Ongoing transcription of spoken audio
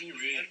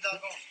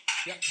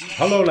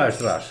Hallo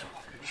luisteraars.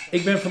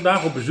 Ik ben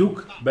vandaag op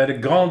bezoek bij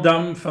de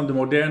Gouden van de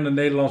moderne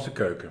Nederlandse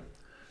keuken.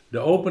 De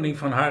opening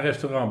van haar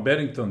restaurant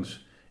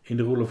Beddingtons in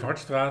de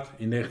Roelofartstraat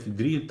in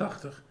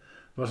 1983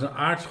 was een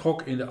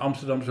aardschok in de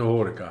Amsterdamse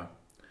horeca.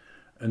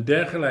 Een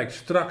dergelijk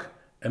strak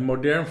en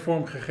modern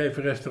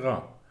vormgegeven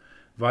restaurant,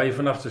 waar je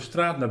vanaf de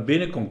straat naar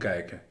binnen kon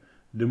kijken.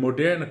 De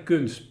moderne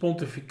kunst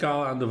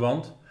pontificaal aan de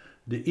wand,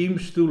 de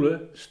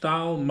Eames-stoelen,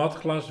 staal,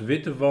 matglas,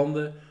 witte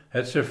wanden,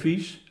 het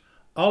servies,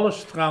 alles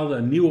straalde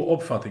een nieuwe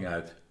opvatting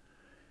uit.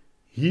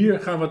 Hier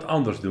gaan we het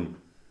anders doen.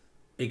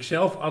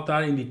 Ikzelf at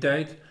daar in die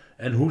tijd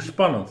en hoe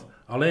spannend,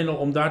 alleen al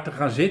om daar te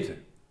gaan zitten.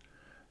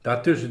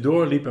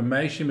 Daartussendoor liep een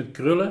meisje met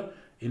krullen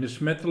in een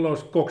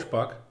smetteloos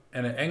kokspak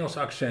en een Engels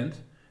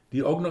accent,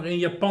 die ook nog in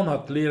Japan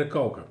had leren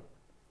koken.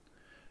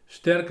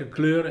 Sterke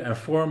kleuren en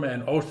vormen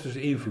en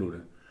Oosterse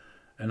invloeden.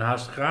 Een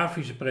haast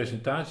grafische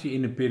presentatie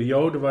in een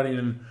periode waarin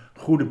een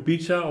goede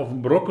pizza of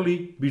een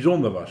broccoli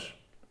bijzonder was.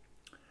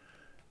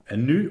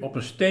 En nu, op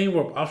een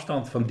steenworp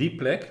afstand van die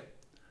plek,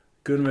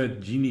 kunnen we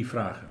het Jeannie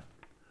vragen.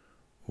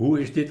 Hoe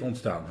is dit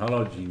ontstaan?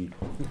 Hallo Jeannie.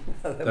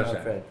 Daar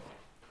zijn we.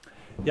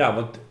 Ja,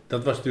 want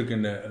dat was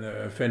natuurlijk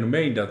een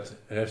fenomeen, dat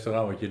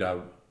restaurant wat je daar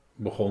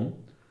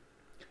begon.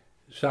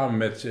 Samen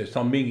met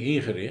San Ming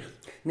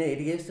ingericht. Nee,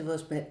 de eerste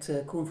was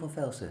met Koen van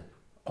Velsen.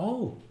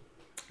 Oh.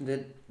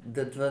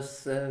 Dat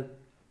was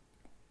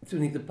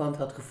toen ik de pand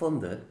had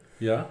gevonden.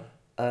 Ja.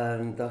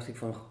 Dacht ik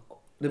van,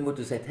 er moet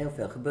dus echt heel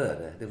veel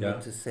gebeuren. Er Ja.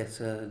 moeten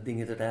steeds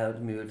dingen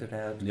eruit, muur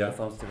eruit, Ja.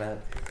 plafonds eruit.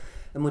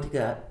 Dan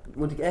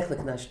moet ik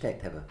eigenlijk een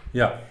architect hebben.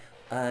 Ja.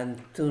 En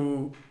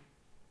toen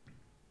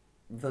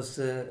was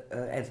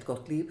Ernst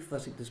Gottlieb,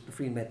 was ik dus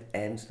bevriend met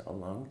Ernst al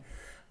lang.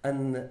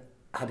 En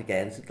had ik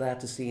Ernst het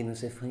laten zien en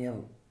zei van, ja,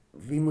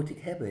 wie moet ik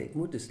hebben? Ik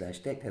moet dus een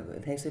architect hebben.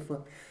 En hij zei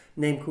van,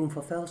 neem Koen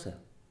van Velsen.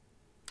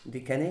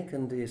 Die ken ik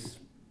en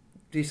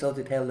die zal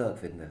dit heel leuk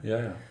vinden. Ja,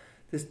 ja.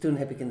 Dus toen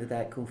heb ik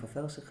inderdaad Koen van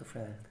Velsen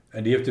gevraagd.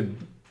 En die heeft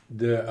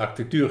de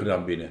architectuur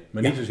gedaan binnen,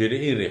 maar niet zozeer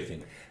de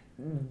inrichting.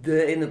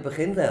 In het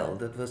begin wel,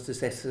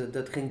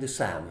 dat ging dus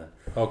samen.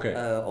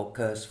 Oké. Ook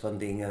keus van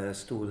dingen,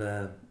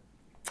 stoelen,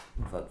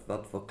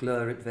 wat voor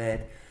kleur het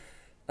werd.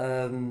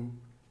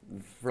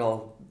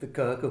 Vooral de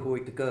keuken, hoe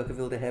ik de keuken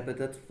wilde hebben,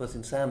 dat was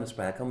in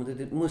samenspraak. Want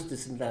het moest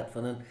dus inderdaad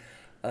van een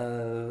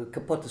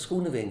kapotte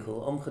schoenenwinkel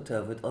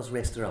omgetoverd als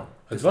restaurant.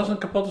 Het was een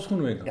kapotte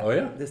schoenenwinkel, Ja, oh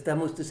ja? dus daar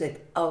moest dus echt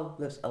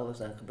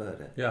alles aan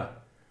gebeuren.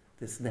 Ja.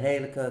 Dus de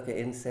hele keuken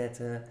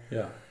inzetten,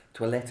 Ja.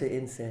 toiletten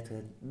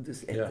inzetten,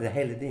 dus echt de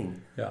hele ding.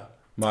 Ja.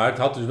 Maar het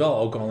had dus wel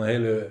ook al een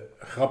hele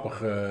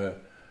grappige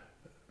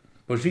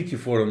positie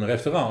voor een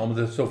restaurant,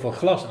 omdat het zoveel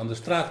glas aan de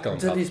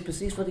straatkant had. Dat is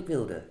precies wat ik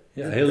wilde.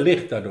 Ja, heel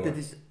licht daardoor.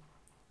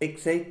 Ik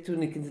zei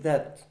toen ik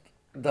inderdaad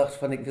dacht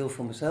van ik wil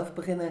voor mezelf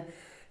beginnen,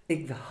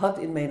 ik had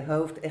in mijn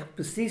hoofd echt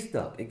precies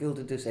dat. Ik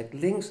wilde dus echt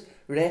links,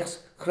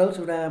 rechts,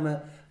 grote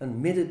ramen, een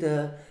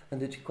middendeur en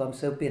dat je kwam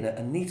zo binnen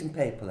en niet een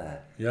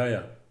pepelaar. Ja,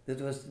 ja. Dat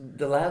was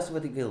de laatste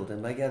wat ik wilde.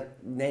 Maar ja,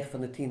 9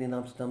 van de 10 in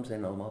Amsterdam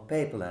zijn allemaal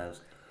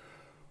pepelaars.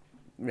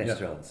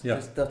 Restaurants. Ja.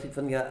 Dus dacht ik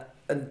van ja,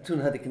 en toen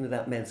had ik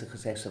inderdaad mensen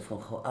gezegd zo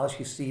van, goh, als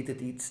je ziet dat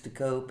iets te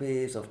koop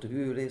is of te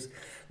huur is,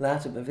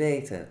 laat het me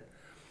weten.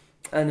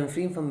 En een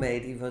vriend van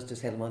mij, die was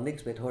dus helemaal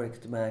niks met horeca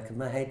te maken,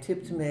 maar hij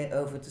tipte mij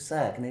over de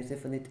zaak en hij zei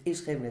van, het is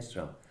geen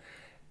restaurant.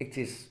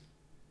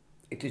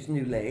 Het is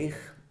nu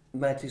leeg,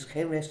 maar het is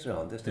geen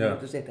restaurant. Dus er moet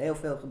dus echt heel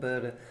veel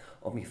gebeuren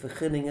om je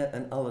vergunningen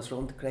en alles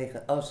rond te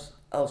krijgen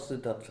als ze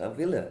dat zou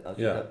willen, als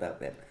je dat nou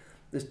bent.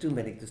 Dus toen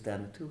ben ik dus daar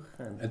naartoe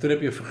gegaan. En toen heb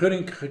je een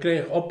vergunning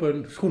gekregen op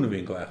een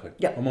schoenenwinkel eigenlijk?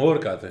 Ja. Om een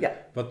horeca te... Ja.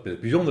 Wat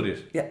bijzonder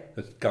is. Ja.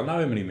 Dat kan nou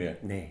helemaal niet meer.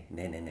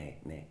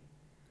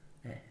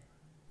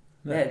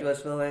 Nee, het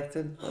was wel echt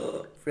een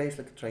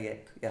vreselijk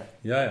traject, ja.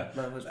 Ja, ja.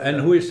 Maar het was wel En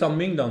leuk. hoe is San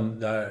Ming dan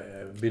daar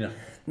binnen?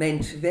 Mijn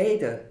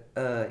tweede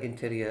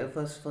interieur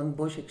was van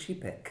Božek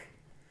Šípek.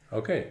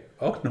 Oké,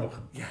 ook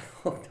nog. Ja,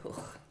 ook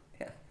nog.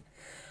 Ja.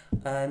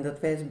 En dat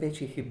werd een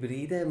beetje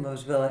hybride, maar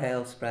was wel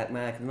heel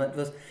spraakmakend. Maar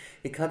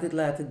ik had het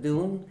laten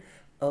doen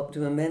op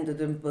het moment dat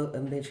er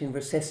een beetje een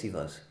recessie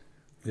was.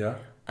 Ja.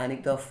 En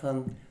ik dacht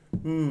van,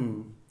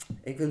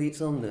 ik wil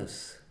iets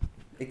anders.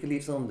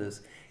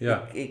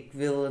 Ja. Ik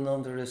wil een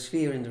andere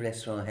sfeer in het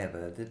restaurant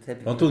hebben.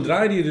 Want toen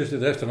draaide je dus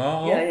het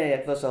restaurant al? Ja,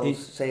 het was al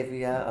 7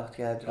 jaar, 8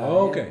 jaar draaien.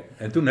 Oh, oké.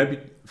 En toen heb je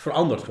het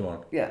veranderd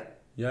gewoon? Ja.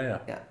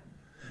 Ja.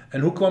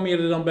 En hoe kwam je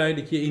er dan bij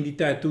dat je in die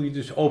tijd, toen je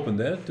dus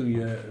opende, hè, toen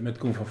je met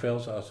Koen van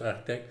Velsen als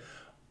architect,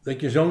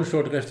 dat je zo'n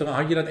soort restaurant,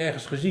 had je dat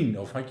ergens gezien?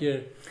 Of had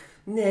je...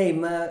 Nee,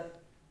 maar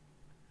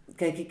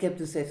kijk, ik heb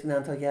dus echt een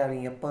aantal jaar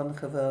in Japan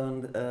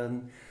gewoond.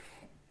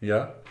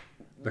 Ja,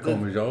 daar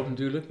komen we zo op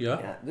natuurlijk,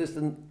 ja. Dus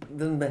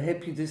dan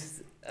heb je dus,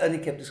 en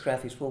ik heb dus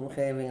grafische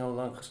vormgeving al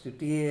lang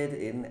gestudeerd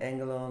in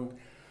Engeland.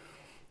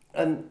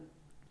 En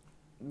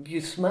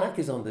je smaak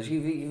is anders.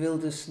 Je wil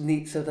dus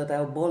niet zo dat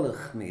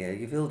oudbollig meer.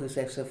 Je wil dus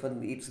echt zo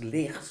van iets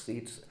lichts,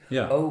 iets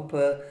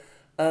open.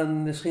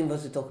 Misschien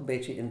was het ook een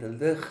beetje in de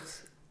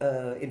lucht,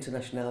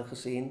 internationaal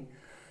gezien.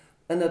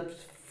 En dat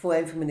voor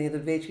een van meneer,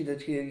 dat weet je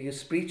dat je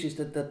sprietjes,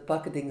 dat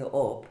pakken dingen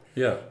op.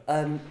 Ja.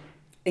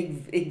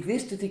 Ik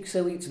wist dat ik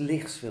zoiets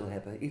lichts wil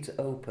hebben, iets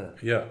open.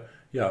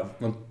 Ja,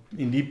 want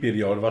in die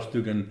periode was het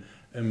natuurlijk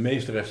een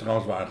meeste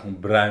restaurants waren gewoon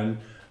bruin,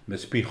 met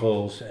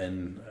spiegels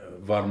en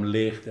warm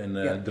licht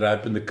en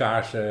druipende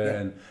kaarsen. Ja.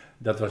 En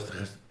dat was de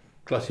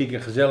klassieke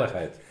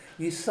gezelligheid.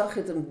 Je zag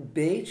het een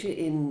beetje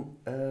in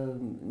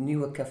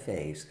nieuwe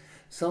cafés.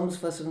 Soms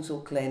was er een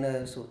soort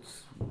kleine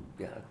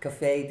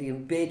café die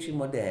een beetje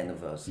moderner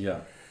was.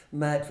 Ja.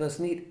 Maar het was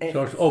niet echt...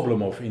 Zoals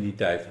Opname in die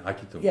tijd had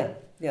je toen.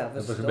 Ja,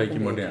 dat was een beetje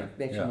modern.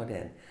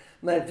 Modern.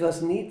 Maar het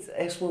was niet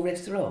echt voor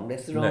restaurant.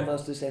 Restaurant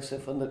was dus echt zo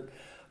van de...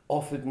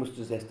 Of het moest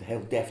dus echt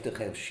heel deftig,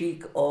 heel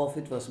chic, of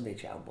het was een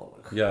beetje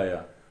oudbollig.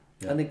 Ja.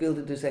 En ik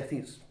wilde dus echt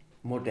iets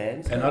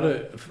moderns. En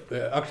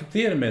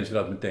accepteren mensen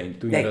dat meteen?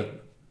 Toen nee, je dat...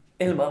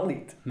 helemaal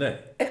niet. Nee.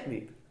 Echt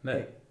niet.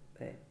 Nee.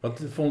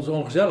 Want vonden ze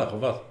ongezellig of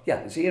wat?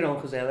 Ja, zeer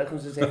ongezellig.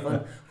 Want ze zeggen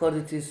van, god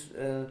het is...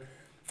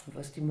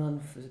 was die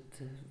man...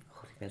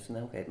 ik ben zijn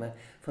naam kwijt, maar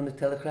van de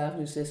Telegraaf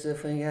nu zei ze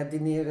van ja,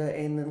 dineren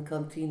in een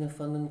kantine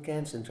van een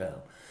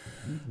kerncentraal.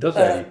 Dat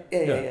zei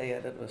hij. Ja,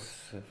 dat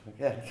was...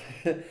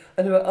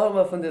 En er waren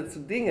allemaal van dat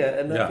soort dingen.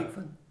 En dan dacht ik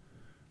van,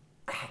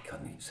 ik kan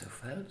niet zo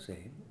fout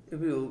zijn. Ik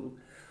bedoel,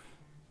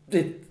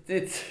 dit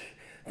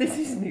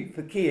is niet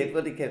verkeerd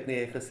wat ik heb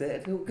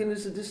neergezet. Hoe kunnen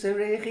ze dus zo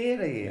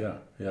reageren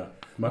hier? Ja.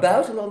 Maar...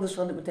 Buitenlanders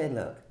vonden het meteen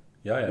leuk.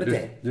 Ja.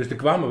 Dus er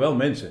kwamen wel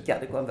mensen.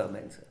 Ja, er kwamen wel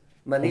mensen.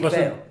 Maar niet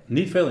veel.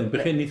 Niet veel, in het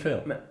begin niet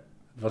veel. Nee.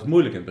 Het was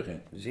moeilijk in het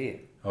begin. Zeer.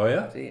 Oh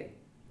ja? Zeer.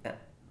 Ja.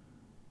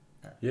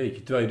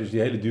 Jeetje, terwijl je dus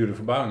die hele dure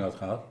verbouwing had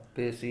gehad.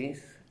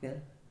 Precies, ja.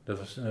 Dat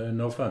was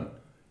no fun.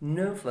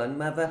 No fun,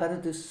 maar we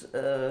hadden dus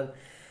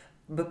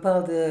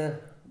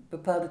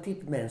bepaalde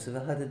type mensen. We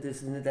hadden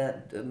dus inderdaad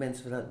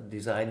mensen vanuit de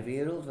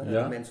designwereld, we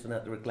hadden mensen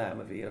vanuit de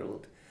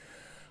reclamewereld.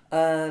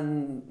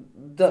 En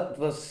dat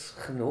was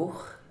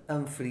genoeg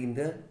aan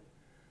vrienden.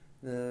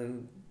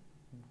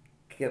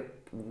 Ik heb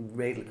een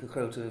redelijke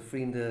grote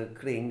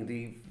vriendenkring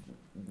die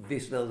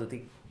wist wel dat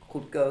ik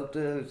goed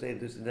kookte. Ze zijn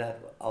dus inderdaad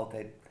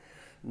altijd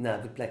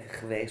naar de plekken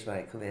geweest waar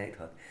ik gewerkt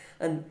had.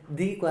 En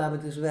die kwamen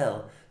dus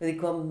wel. En ik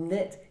kwam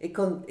net,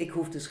 ik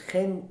hoefde dus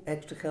geen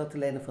extra geld te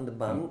lenen van de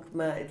bank,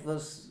 maar het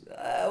was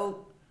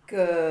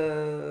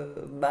elke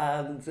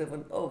maand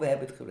van, we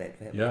hebben het gereed.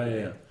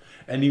 Ja.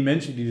 En die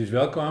mensen die dus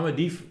wel kwamen,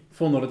 die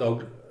vonden het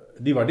ook,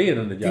 die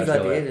waardeerden het juist wel.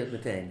 Die waardeerden het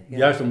meteen. Ja.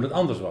 Juist omdat het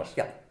anders was,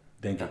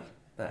 denk ik.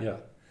 Ja.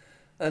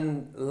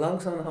 En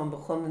langzamerhand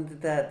begon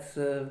inderdaad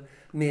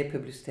meer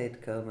publiciteit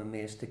te komen,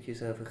 meer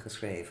stukjes over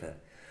geschreven.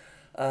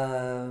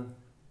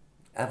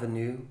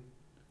 Avenue.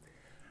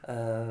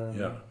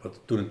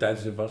 Wat toen een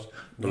tijdschrift was, een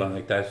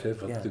belangrijk tijdschrift,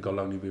 wat natuurlijk al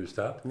lang niet meer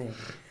bestaat. Nee,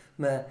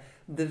 maar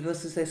dat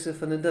was dus echt zo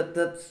van,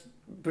 dat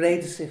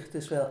breedde zich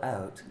dus wel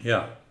uit.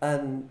 Ja.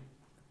 En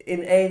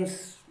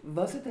ineens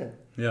was het er.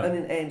 Ja.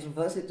 En ineens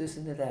was het dus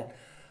inderdaad.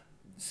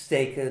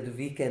 Steken, de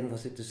weekend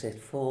was het dus echt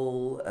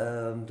vol,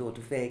 door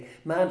de week.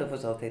 Maandag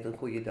was altijd een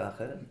goede dag,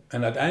 hè?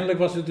 En uiteindelijk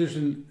is het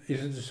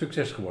een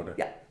succes geworden?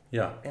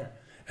 Ja.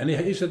 En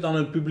is het dan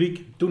een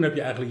publiek, toen heb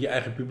je eigenlijk je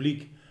eigen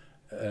publiek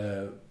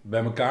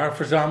bij elkaar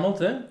verzameld,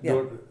 hè?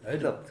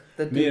 Klopt.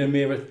 Meer en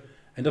meer.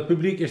 En dat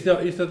publiek,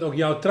 is dat ook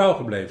jou trouw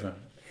gebleven,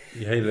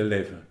 je hele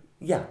leven?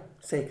 Ja,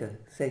 zeker.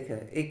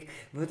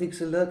 Wat ik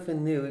zo leuk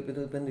vind nu,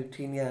 ik ben nu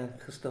 11 jaar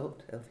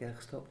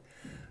gestopt.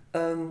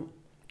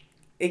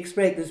 Ik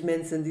spreek dus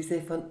mensen die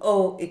zeggen van,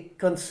 ik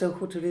kan het zo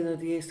goed herinneren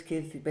de eerste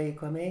keer dat ik bij je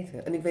kwam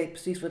eten. En ik weet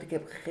precies wat ik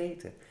heb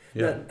gegeten.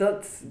 Ja.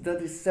 Nou,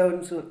 dat is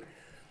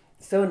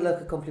zo'n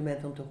leuke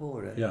compliment om te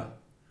horen. Ja.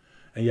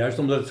 En juist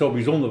omdat het zo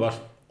bijzonder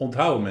was,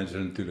 onthouden mensen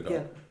het natuurlijk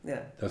ook.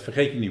 Ja. Dat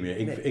vergeet je niet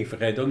meer. Ik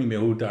vergeet ook niet meer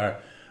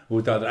hoe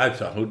het daar eruit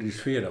zag, hoe die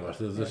sfeer daar was.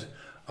 Dat was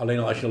alleen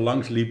al als je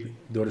langs liep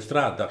door de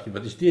straat, dacht je,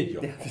 wat is dit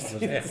joh? Dat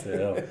was echt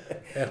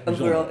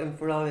bijzonder. En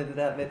vooral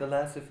inderdaad met de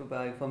laatste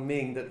verbouwing van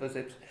Ming, dat was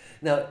het.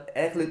 Nou,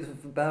 eigenlijk de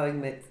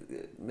verbouwing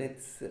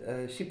met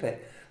Chipet,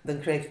 dan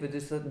kregen we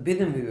dus dat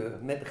binnenmuur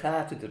met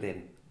gaten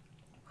erin.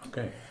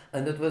 Okay.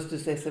 En dat was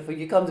dus echt van,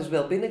 je kan dus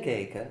wel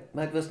binnenkijken,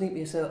 maar het was niet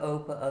meer zo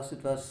open als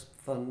het was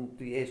van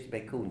die eerste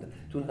bij Gouden.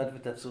 Toen hadden we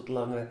dat soort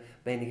lange,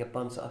 bijna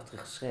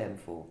Japanse-achtige scherm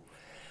voor.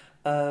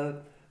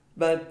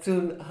 Maar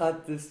toen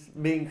had dus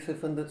Ming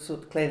van dat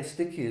soort kleine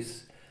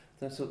stukjes,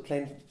 een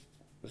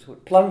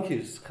soort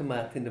plankjes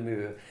gemaakt in de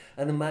muur.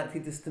 En dan maakte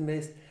hij dus de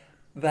meest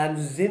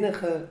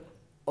waanzinnige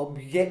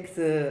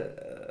objecten,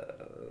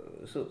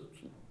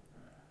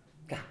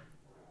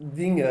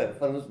 dingen,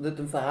 van dat het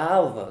een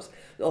verhaal was.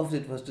 Of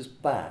dit was dus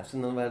paas,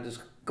 en dan waren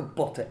dus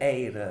kapotte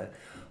eieren.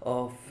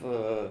 Of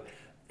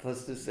het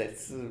was dus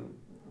echt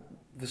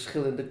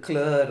verschillende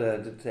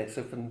kleuren, dat echt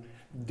zo van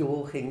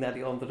doorging naar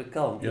die andere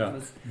kant. Ja,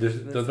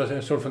 dat was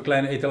een soort van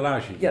kleine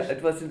etalage. Ja,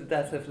 het was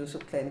inderdaad even een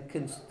soort kleine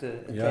kunst,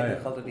 een kleine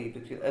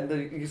galerie.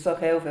 En je zag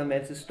heel veel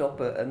mensen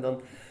stoppen en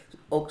dan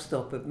ook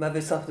stoppen. Maar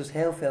we zag dus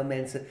heel veel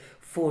mensen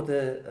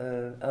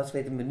als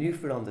wij de menu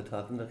veranderd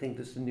hadden, dan ging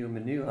dus een nieuw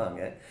menu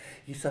hangen.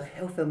 Je zag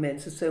heel veel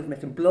mensen zo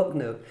met een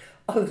bloknoot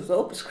alles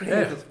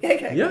opgeschreven.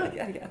 Ja.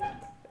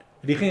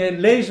 Die gingen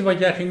lezen wat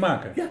jij ging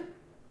maken? Ja.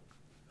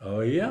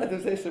 Oh ja? En dan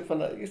zei ze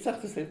van, je zag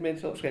dus steeds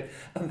mensen opschrijven.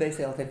 En wij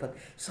zeiden altijd van,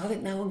 zal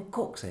ik nou een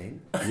kok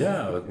zijn?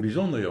 Ja, wat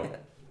bijzonder joh.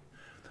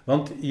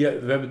 Want we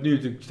hebben het nu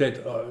natuurlijk steeds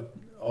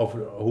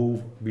over hoe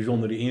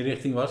bijzonder die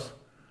inrichting was.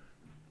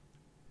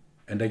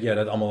 En dat jij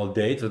dat allemaal al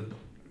deed.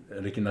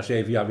 Dat je na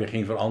 7 jaar weer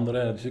ging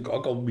veranderen. Dat is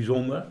natuurlijk ook al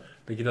bijzonder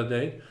dat je dat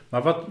deed.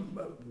 Maar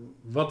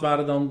wat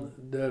waren dan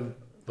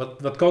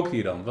wat kookte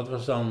je dan? Wat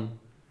was dan,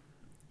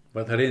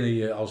 wat herinner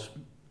je als,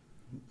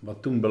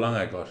 wat toen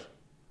belangrijk was?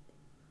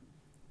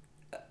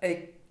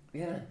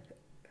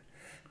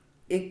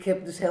 Ik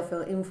heb dus heel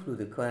veel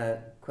invloeden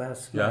qua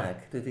smaak.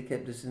 Ja. Dus ik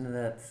heb dus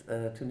inderdaad,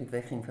 toen ik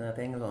wegging vanuit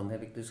Engeland,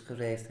 heb ik dus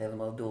gereisd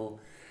helemaal door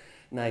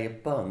naar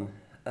Japan.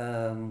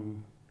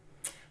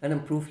 En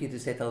dan proef je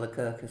dus alle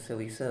keuken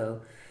sowieso.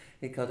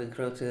 Ik had een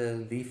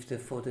grote liefde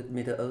voor het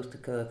Midden-Oosten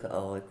keuken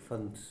al. Ik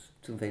vond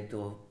toen we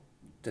door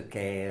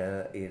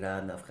Turkije,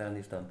 Iran,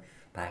 Afghanistan,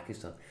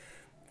 Pakistan,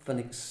 vond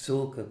ik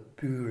zulke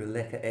pure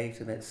lekker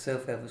eten met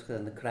zoveel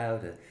verschillende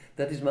kruiden.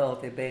 Dat is me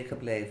altijd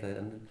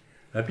bijgebleven.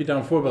 Heb je daar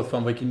een voorbeeld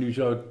van wat je nu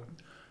zo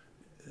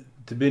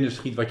te binnen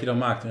schiet, wat je dan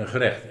maakt? Een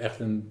gerecht, echt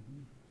een...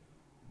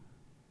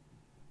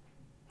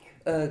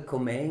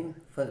 Komijn,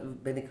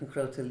 ben ik een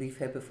grote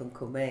liefhebber van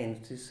komijn.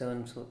 Het is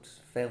zo'n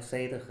soort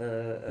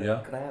veelzedige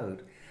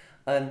kruid.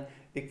 En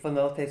ik vond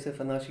altijd zo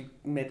van, als je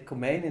met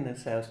komijn in een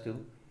saus doet,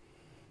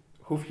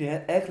 hoef je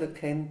eigenlijk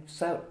geen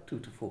zout toe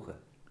te voegen.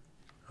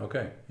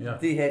 Oké, ja.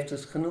 Die heeft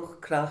dus genoeg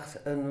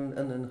kracht en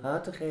een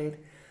hartigheid,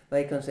 waar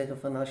je kan zeggen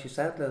van, als je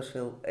zoutloos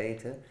wil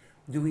eten,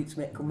 doe iets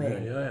met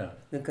komijn. Ja.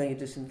 Dan kan je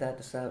dus inderdaad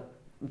de zout,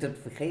 dat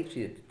vergeet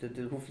je, dat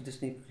hoef je dus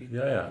niet...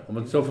 Ja,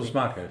 omdat het zoveel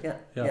smaak heeft.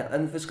 Ja,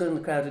 en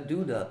verschillende kruiden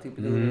doen dat. Ik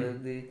bedoel,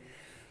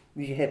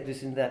 je hebt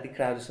dus inderdaad die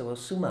kruiden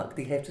zoals sumac,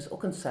 die heeft dus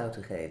ook een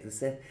zoutigheid.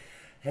 Dus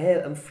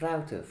heel een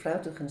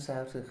fruitig en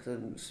zoutig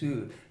en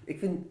zuur. Ik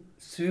vind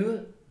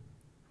zuur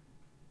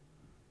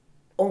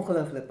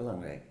ongelooflijk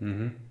belangrijk.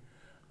 Mm-hmm.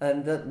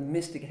 En dat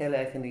miste ik heel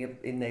erg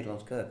in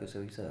Nederlands keuken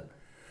sowieso.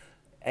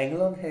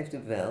 Engeland heeft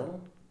het wel,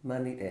 maar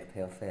niet echt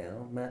heel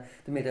veel. Maar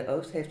de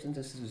Midden-Oosten heeft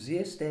dus een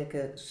zeer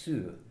sterke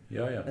zuur.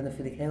 Ja. En dat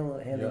vind ik heel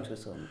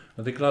interessant.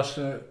 Want ik las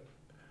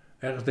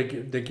ergens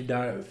dat je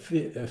daar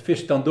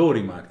vis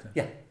tandoori maakte.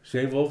 Ja.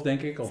 Zeewolf,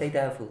 denk ik? Of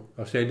zeeduivel.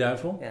 Of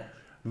zeeduivel? Ja.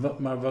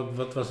 Maar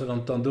wat was er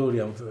dan tandoori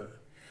aan?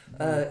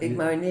 Ik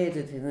marineerde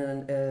het in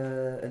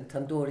een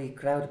tandoori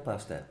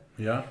kruidenpasta.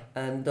 Ja.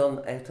 En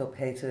dan echt op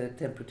hete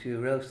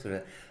temperatuur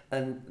roosteren.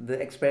 En we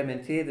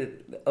experimenteerden,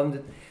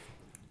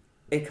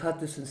 ik had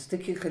dus een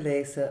stukje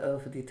gelezen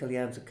over de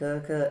Italiaanse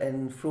keuken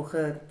en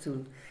vroeger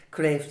toen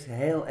kreeft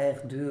heel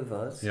erg duur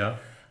was. Ja.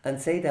 En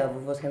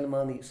zeeduivel was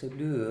helemaal niet zo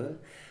duur.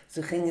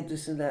 Ze gingen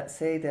dus inderdaad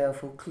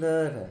zeeduivel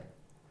kleuren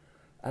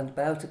aan de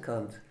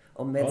buitenkant.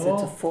 Om mensen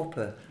te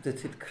foppen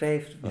dat het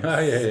kreeft was.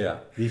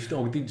 Ja.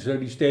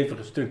 Die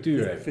stevige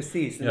structuur heeft.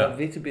 Precies, en dat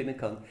witte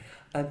binnenkant.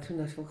 En toen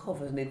dacht ik van, goh,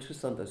 wat is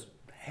interessant, dat is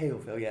heel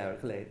veel jaren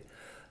geleden.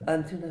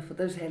 En toen dacht ik van,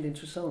 dat is heel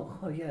interessant.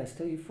 Oh ja,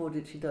 stel je voor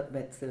dat je dat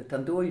met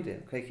tandoori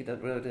doet, krijg je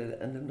dat rode,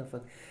 en dan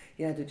van,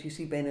 ja, dat je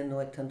ziet bijna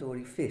nooit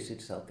tandoori vis.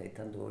 Het is altijd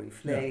tandoori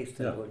vlees,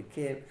 tandoori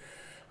kip.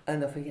 En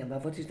dan van, ja,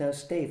 maar wat is nou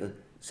stevig?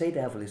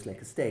 Zeeduivel is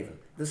lekker stevig.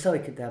 Dan zou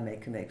ik het daarmee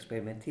kunnen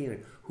experimenteren.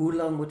 Hoe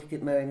lang moet ik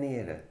het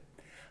marineren?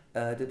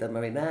 Dat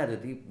marinade,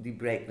 die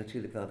breekt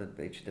natuurlijk wel een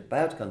beetje de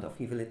buitenkant af.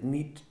 Je wil het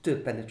niet te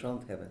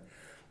penetrant hebben.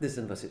 Dus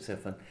dan was het zo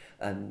van,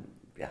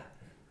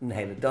 een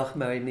hele dag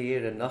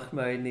marineren, een nacht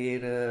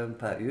marineren, een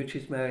paar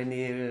uurtjes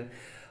marineren,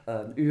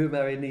 een uur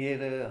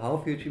marineren, een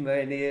half uurtje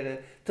marineren.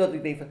 Tot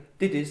ik denk van,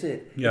 dit is het.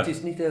 Ja. Het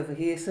is niet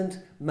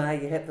overheersend,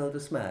 maar je hebt wel de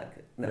smaak.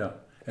 Nou,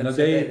 ja. En dan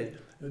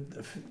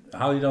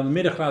haal je dan de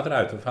middengraad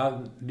eruit of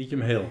liet je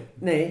hem heel?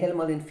 Nee,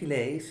 helemaal in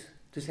filets.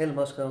 Dus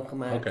helemaal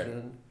schoongemaakt. Okay.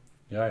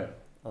 Ja.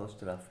 Alles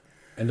eraf.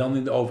 En dan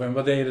in de oven. En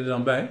wat deed je er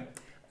dan bij?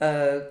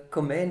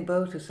 Komijn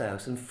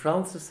botersaus. Een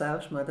Franse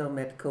saus, maar dan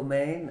met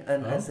komijn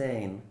en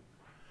azijn.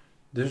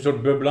 Dus een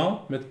soort beurre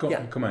blanc met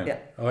komijn? Ja.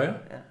 Oh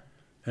ja?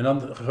 En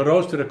dan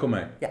geroosterde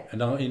komijn? Ja. En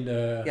dan in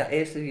de... Ja,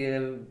 eerst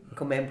je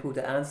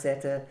komijnpoeder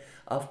aanzetten,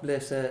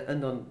 afblussen en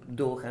dan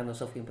doorgaan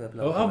alsof je een beurre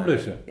blanc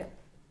afblussen? Ja.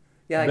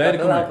 Ja, ik had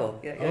wel alcohol.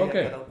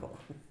 Oké. Alcohol.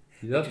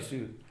 Dat... Beetje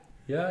zuur.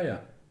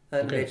 Ja.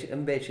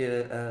 Een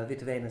beetje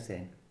witte wijn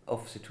azijn.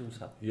 Of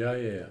citroensap. Ja.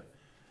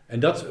 En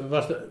dat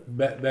was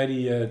bij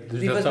die... Dus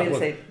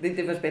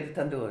dit was bij de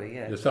tandoori,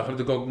 ja. Dat zag er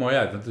natuurlijk ook mooi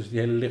uit, want het is die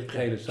hele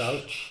lichtgele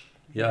saus.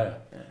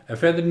 Ja. En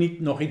verder niet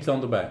nog iets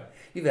dan erbij?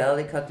 Jawel,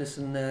 ik had dus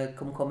een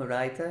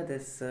komkommerraita.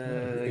 Dus,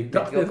 ik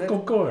dacht net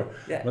komkommer,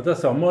 maar dat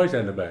zou mooi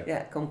zijn erbij.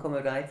 Ja,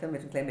 komkommerraita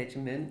met een klein beetje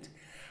munt.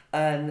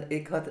 En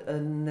ik had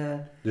een...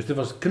 Dus het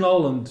was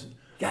knallend.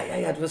 Ja,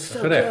 het was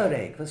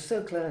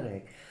zo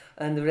kleurrijk.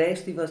 En de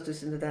rijst die was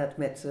dus inderdaad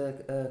met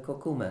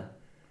kurkuma.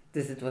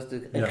 Dus het was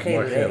natuurlijk een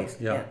gele rijst.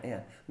 Ja.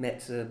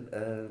 Met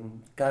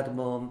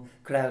cardamom,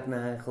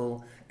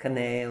 kruidnagel,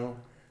 kaneel,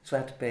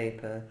 zwarte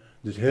peper.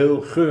 Dus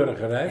heel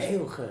geurige rijst.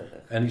 Heel geurig.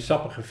 En die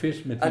sappige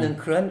vis met En een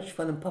crunch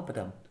van een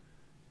papadam.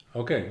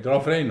 Oké,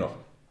 eroverheen nog.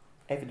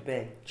 Even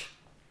erbij.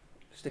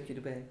 Een stukje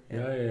erbij.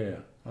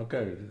 Ja.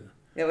 Oké.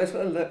 Ja, dat was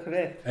wel een leuk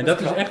gerecht. En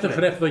dat is echt een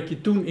gerecht wat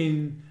je toen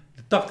in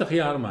de 80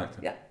 jaren maakte?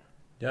 Ja.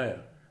 Ja.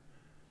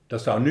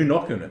 Dat zou nu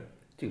nog kunnen.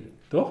 Tuurlijk.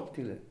 Toch?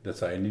 Tuurlijk. Dat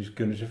zou je nu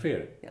kunnen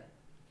serveren. Ja.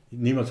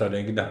 Niemand zou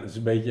denken, nou, dat is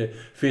een beetje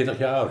 40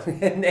 jaar oud.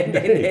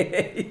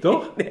 nee.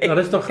 Toch? Nee. Nou,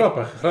 dat is toch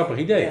grappig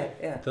idee.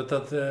 Ja.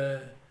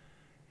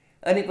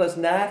 En ik was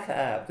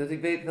nageaapt. Dus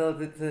ik weet wel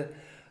dat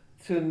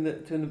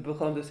toen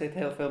begonnen er steeds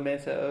heel veel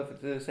mensen over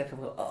te zeggen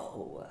van, oh,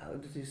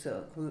 wow, dit is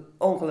zo'n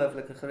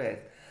ongelooflijke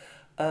gerecht.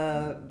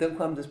 Dan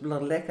kwam dus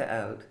bloed lekker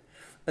uit.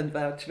 En er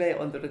waren 2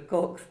 andere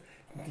koks,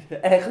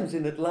 ergens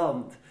in het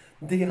land.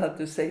 Die had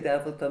dus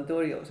Sedavond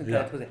Tandoori op zijn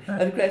kaart gezet. En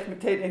dan kreeg ik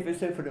meteen even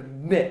zo voor de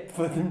mep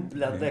van een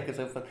bloed lekker.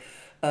 Zo van,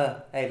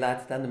 hey,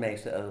 laat het aan de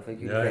meesten over.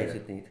 Jullie weten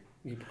het niet.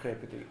 Je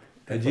begreep het niet.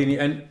 En Ginny,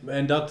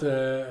 en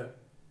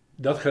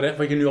dat gerecht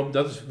wat je nu op,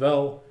 dat is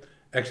wel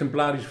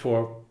exemplarisch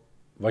voor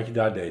wat je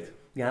daar deed.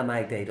 Ja, maar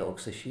ik deed ook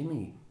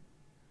sashimi.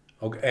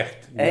 Ook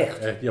echt?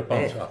 Echt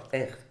Japans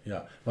echt.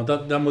 Ja, want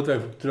daar moeten we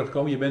even op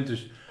terugkomen. Je bent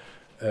dus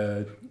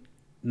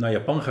naar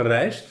Japan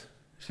gereisd,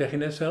 zeg je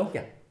net zelf?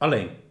 Ja.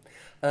 Alleen?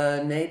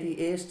 Nee, die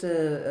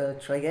eerste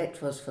traject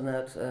was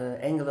vanuit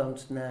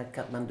Engeland naar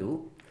Kathmandu.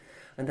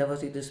 En daar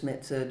was ik dus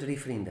met 3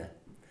 vrienden.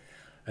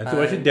 En toen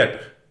was je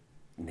 30?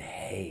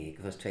 Nee, ik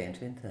was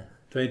 22.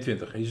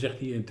 22. En je zegt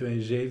hier in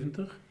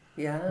 72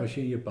 was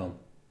je in Japan?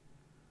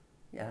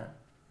 Ja.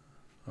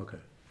 Oké.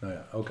 Nou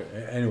ja, oké.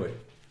 Anyway.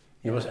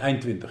 Je was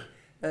eind 20.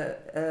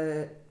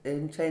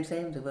 In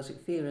 72 was ik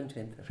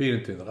 24.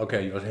 24, oké.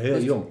 Je was heel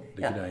jong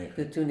dat je daarheen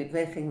ging. Toen ik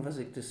wegging was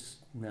ik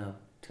dus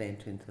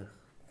 22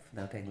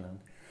 vanuit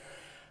Engeland.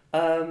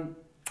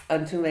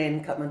 En toen wij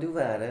in Kathmandu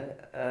waren,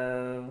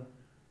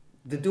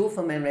 de doel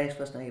van mijn reis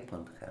was naar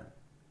Japan te gaan.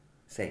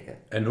 Zeker.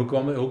 En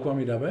hoe kwam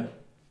je daarbij?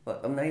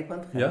 Om naar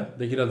Japan te gaan? Ja,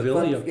 dat je dat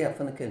wilde? Ja,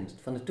 van de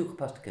kunst, van de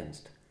toegepaste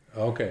kunst.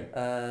 Oké.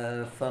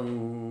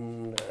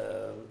 Van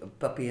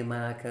papier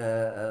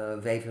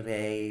maken,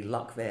 weverij,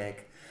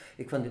 lakwerk.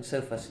 Ik vond dit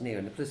zo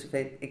fascinerend. Plus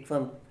ik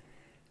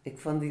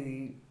vond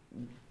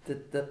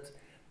dat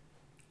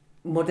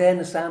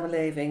moderne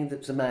samenleving,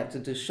 ze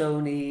maakten de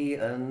shoni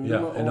en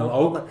dan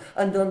ook.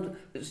 En dan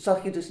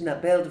zag je dus naar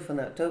beelden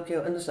vanuit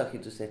Tokio en dan zag je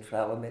dus net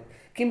vrouwen met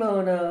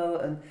kimono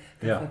en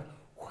wauw,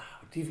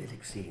 die wil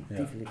ik zien,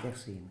 die wil ik echt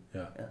zien.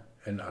 Ja.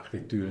 En de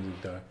architectuur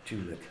natuurlijk daar.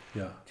 Tuurlijk.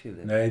 Ja.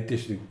 Tuurlijk. Nee, dat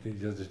is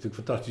natuurlijk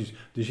fantastisch.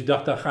 Dus je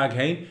dacht, daar ga ik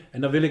heen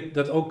en dan wil ik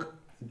dat ook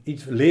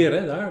iets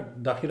leren daar,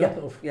 dacht je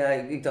dat? Of? Ja,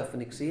 ik dacht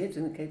van ik zie het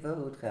en ik keek wel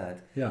hoe het gaat.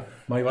 Ja,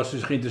 maar je was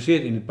dus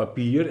geïnteresseerd in het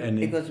papier en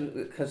Ik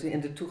was in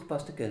de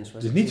toegepaste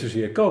kunst. Dus niet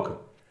zozeer koken?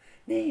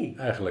 Nee.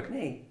 Eigenlijk?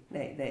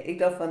 Nee. Ik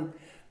dacht van,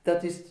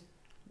 dat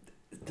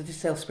is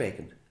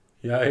zelfsprekend.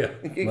 Ja.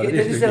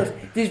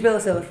 Het is wel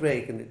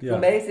zelfsprekend. Voor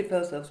mij is het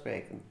wel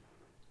zelfsprekend.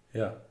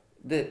 Ja.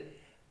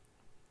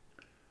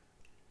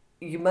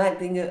 Je maakt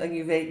dingen en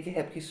je weet, je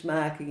hebt je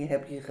smaak en je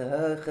hebt je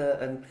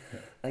geheugen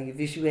en je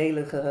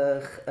visuele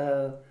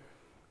geheugen.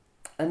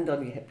 En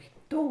dan heb je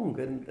tong.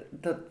 En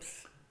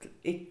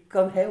ik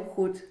kan heel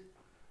goed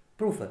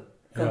proeven.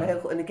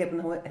 En ik heb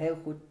een heel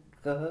goed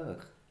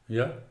geheugen.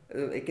 Ja?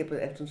 Ik heb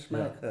echt een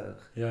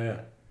smaakgeheugen.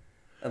 Ja.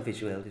 En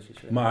visueel is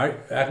visueel.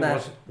 Maar eigenlijk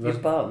was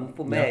Japan,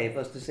 voor mij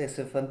was de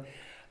zeggen van,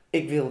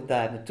 ik wil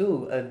daar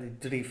naartoe. En die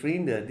 3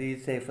 vrienden, die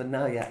zeiden van,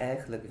 nou ja,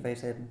 eigenlijk, wij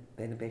zijn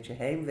een beetje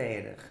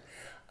heimwelig.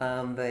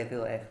 Wij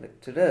willen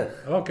eigenlijk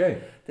terug. Oké.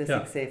 Dus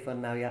ik zei van,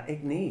 nou ja,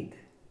 ik niet.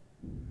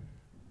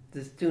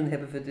 Dus toen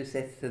hebben we dus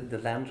echt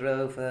de Land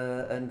Rover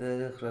en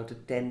de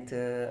grote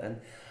tenten en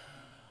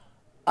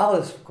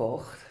alles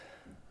verkocht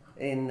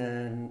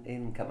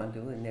in Kathmandu,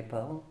 in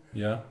Nepal.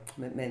 Ja.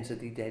 Met mensen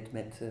die deden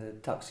met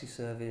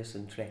taxiservice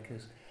en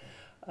trekkers.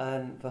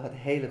 En we hadden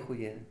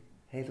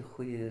hele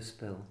goede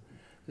spul.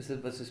 Dus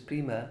dat was dus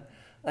prima.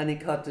 En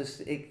ik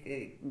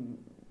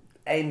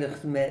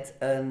eindigde met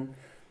een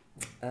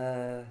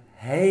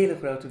hele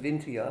grote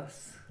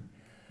winterjas.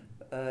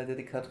 Dat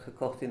ik had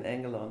gekocht in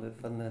Engeland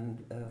van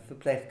een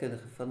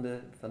verpleegkundige van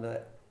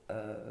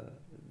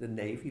de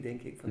Navy,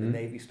 denk ik, van de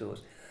Navy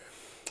stores.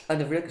 En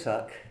een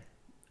rugzak.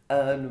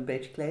 Een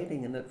beetje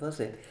kleding en dat was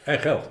het. En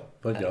geld,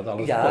 want je had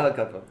alles gekocht. Ja, ik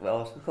had ook wel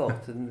alles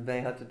gekocht. En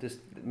wij hadden dus,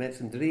 met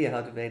z'n 3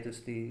 hadden wij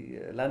dus die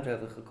Land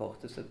Rover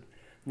gekocht. Dus dat,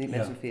 niet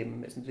met z'n 4, maar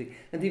met z'n 3.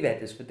 En die werd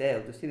dus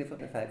verdeeld, dus die van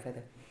de 5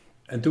 verder.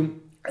 En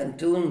toen? En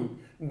toen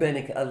ben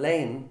ik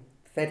alleen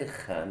verder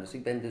gegaan. Dus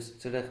ik ben dus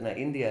terug naar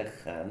India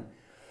gegaan.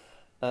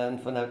 En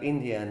vanuit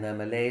India naar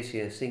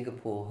Maleisië,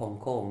 Singapore,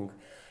 Hongkong.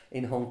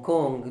 In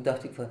Hongkong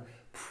dacht ik van,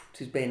 het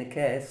is bijna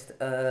kerst,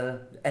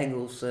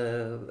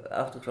 Engelse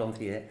achtergrond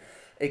hier.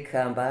 Ik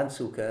ga een baan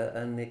zoeken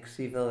en ik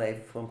zie wel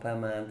even voor een paar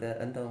maanden.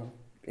 En dan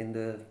in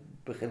de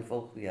begin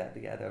volgend jaar,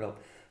 het jaar daarop,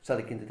 zal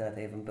ik inderdaad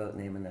even een boot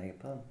nemen naar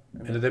Japan.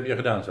 En dat heb je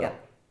gedaan zo?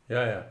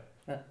 Ja.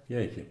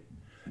 Jeetje.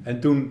 En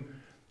toen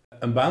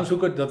een baan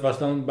zoeken, dat was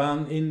dan een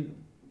baan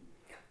in...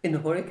 In de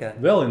horeca.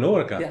 Wel in de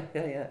horeca?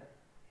 Ja.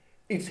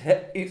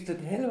 Iets dat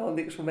helemaal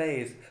niks voor mij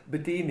is.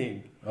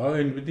 Bediening. Oh,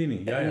 in de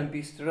bediening, ja. En een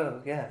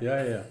bistro, ja.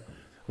 Ja.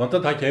 Want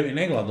dat had je in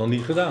Engeland nog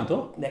niet gedaan,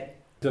 toch? Nee.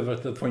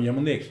 Dat vond je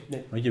helemaal niks.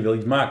 Nee. Want je wil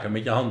iets maken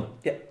met je handen.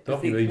 Ja,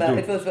 Toch? Je wil iets maar doen.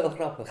 het was wel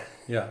grappig.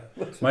 Ja.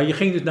 Maar je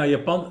ging dus naar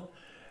Japan.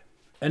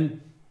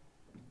 En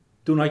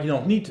toen had je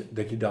nog niet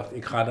dat je dacht,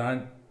 ik ga daar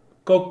een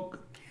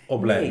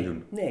kookopleiding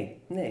doen.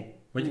 Nee.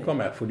 Want je kwam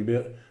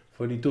eigenlijk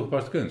voor die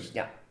toegepaste kunst.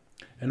 Ja.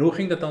 En hoe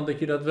ging dat dan dat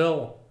je dat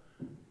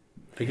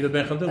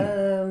bent gaan doen?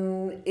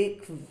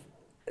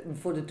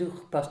 Voor de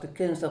toegepaste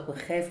kunst, op een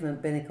gegeven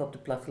moment ben ik op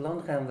het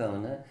platteland gaan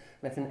wonen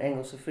met een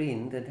Engelse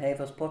vriend en hij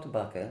was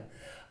pottenbakker.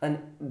 En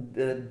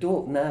de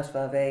dorp naast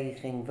waar wij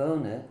gingen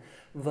wonen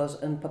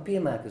was een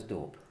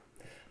papiermakersdorp.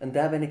 En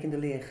daar ben ik in de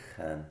leer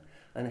gegaan.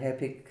 En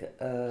heb ik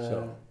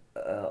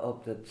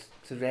op het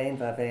terrein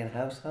waar wij een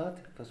huis hadden,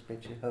 het was een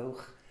beetje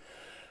hoog,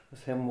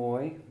 was heel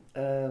mooi.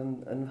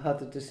 En had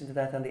het dus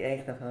inderdaad aan de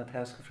eigenaar van het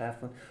huis gevraagd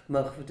van,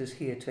 mogen we dus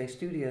hier 2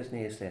 studio's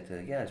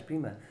neerzetten? Ja, is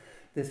prima.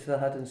 Dus we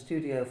hadden een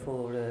studio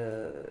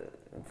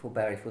voor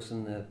Barry, voor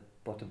zijn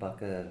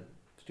pottenbakken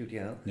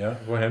studio. Ja,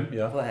 voor hem,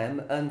 ja. Voor hem.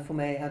 En voor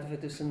mij hadden we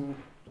dus een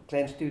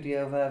klein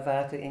studio waar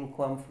water in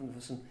kwam. Dat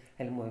was een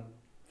hele mooi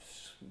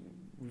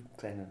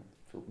kleine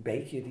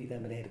beekje die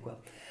naar beneden kwam.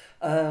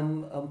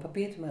 Om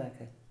papier te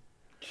maken.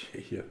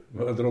 Jeetje,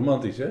 wat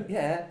romantisch, hè?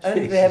 Ja, en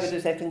Jezus. we hebben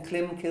dus echt een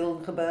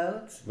klimkiln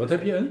gebouwd. Wat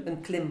heb je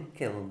Een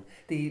klimkiln.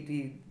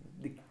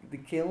 De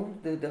kiln,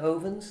 de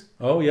ovens.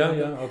 Oh,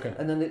 ja, oké.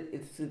 En dan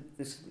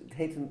het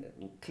heet een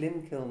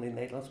klimkiln in het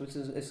Nederlands, maar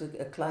het is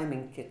een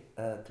climbing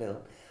kiln.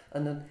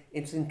 En dan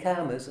het is in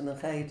kamers en dan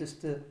ga je dus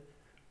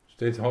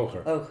Steeds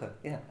hoger. hoger,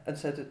 ja. En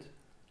zo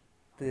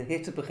de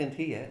hitte begint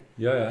hier.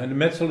 Ja, en de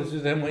metsel is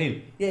er helemaal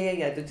in.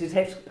 Ja, het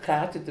heeft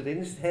gaten erin,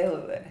 het is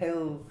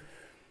heel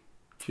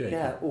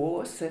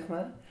oors, zeg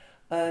maar.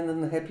 En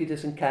dan heb je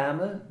dus een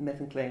kamer met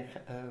een klein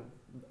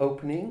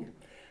opening.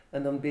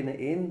 En dan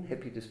binnenin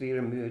heb je dus weer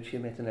een muurtje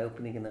met een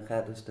opening en dan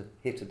gaat dus de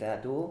hitte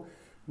daardoor.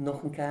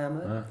 Nog een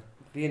kamer,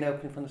 weer een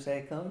opening van de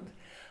zijkant.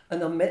 En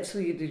dan metsel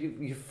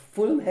je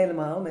voelt hem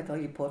helemaal met al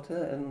je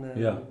potten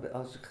en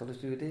als het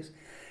glazuurd is.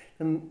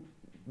 Dan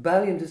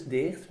bouw je hem dus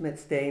dicht met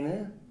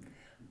stenen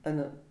en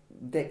dan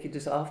dek je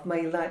dus af,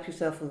 maar je laat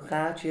jezelf een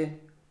gaatje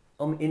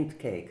om in te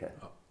kijken.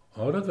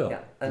 Oh, dat wel?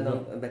 Ja, en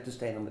dan met de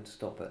steen om het te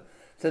stoppen.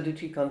 Zodat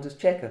je kan dus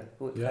checken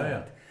hoe het gaat.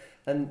 Ja.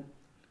 En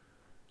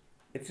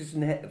het is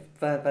een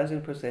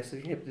waanzinnig proces.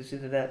 Je hebt dus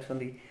inderdaad van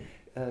die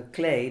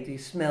klei die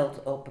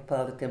smelt op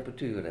bepaalde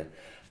temperaturen.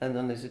 En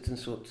dan is het een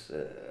soort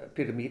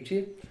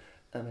piramidje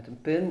met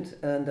een punt.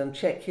 En dan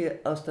check je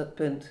als dat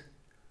punt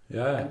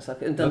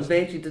aanzakt. En dan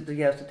weet je dat de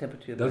juiste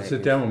temperatuur dat is de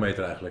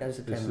thermometer eigenlijk. Dat is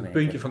het is het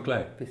puntje van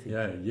klei. Precies.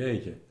 Ja,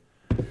 jeetje.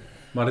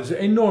 Maar het is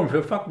enorm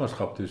veel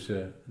vakmanschap, dus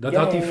dat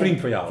had die vriend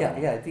van jou.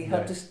 Ja, die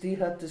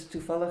had dus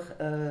toevallig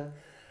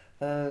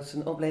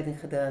zijn opleiding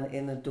gedaan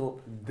in het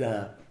dorp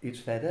daar, iets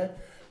verder,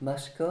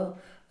 Mexico.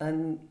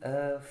 En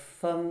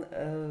van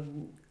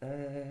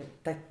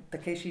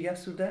Takeshi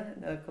Yasuda,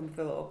 daar kom ik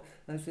wel op.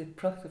 Dat is een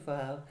prachtig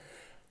verhaal.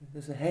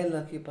 Dat is een heel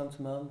leuk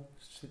Japanse man,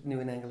 zit nu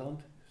in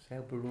Engeland, is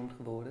heel beroemd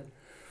geworden.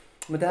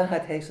 Maar daar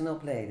had hij zijn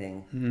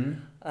opleiding. Mm-hmm.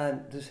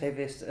 En dus hij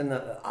wist,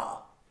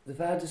 er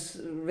waren dus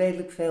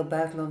redelijk veel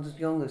buitenlandse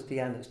jongens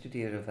die aan het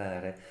studeren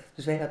waren.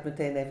 Dus wij hadden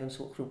meteen even een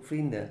soort groep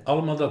vrienden.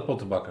 Allemaal dat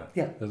pottenbakken?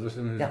 Ja. Dat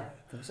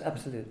was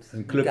absoluut.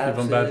 Een clubje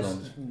van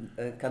buitenlanders.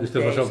 Dus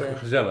dat was ook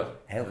gezellig.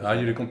 Heel gezellig. Hadden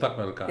jullie contact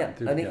met elkaar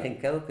natuurlijk. En ik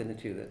ging koken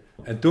natuurlijk.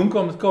 En toen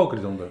kwam het koken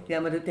eronder? Ja,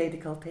 maar dat deed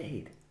ik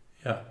altijd.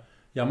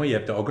 Ja, maar je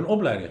hebt er ook een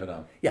opleiding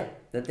gedaan. Ja,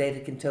 dat deed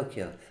ik in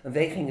Tokio. En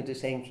wij gingen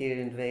dus 1 keer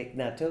in de week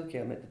naar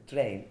Tokio met de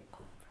trein.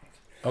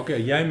 Oké,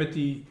 jij met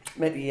die...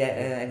 Met die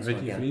Engelsman,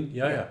 met die vriend?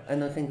 Ja. En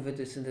dan gingen we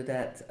dus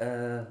inderdaad,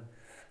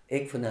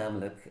 ik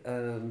voornamelijk,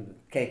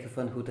 kijken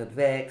van hoe dat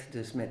werkt.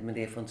 Dus met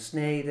meneer Van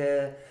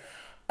Sneden.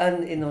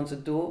 En in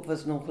onze dorp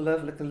was een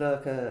ongelooflijke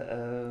leuke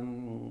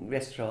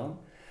restaurant.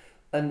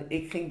 En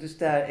ik ging dus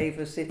daar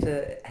even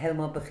zitten,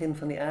 helemaal begin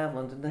van die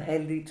avond. En hij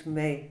liet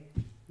mij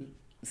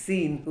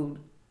zien hoe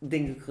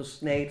dingen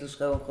gesneden,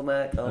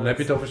 schoongemaakt. Dan heb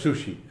je het over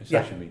sushi en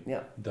sashimi.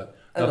 Ja. Dat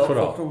en ook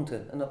vooral.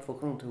 voor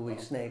groenten, hoe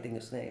je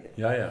dingen sneden.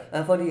 Ja.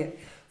 En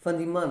van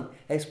die man,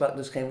 hij sprak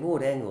dus geen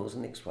woord Engels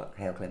en ik sprak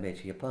een heel klein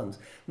beetje Japans.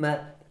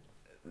 Maar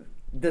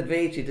dat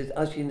weet je, dus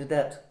als je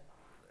inderdaad,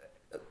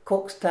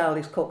 kokstaal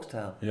is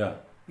kokstaal.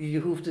 Ja. Je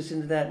hoeft dus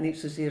inderdaad niet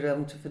zozeer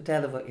om te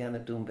vertellen wat je aan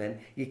het doen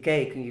bent. Je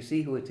kijkt en je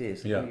ziet hoe het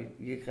is. Ja. En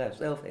je gaat het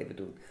zelf even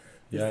doen.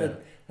 Dus dat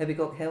heb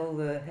ik ook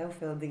heel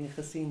veel dingen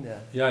gezien daar.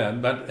 Ja,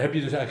 maar heb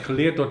je dus eigenlijk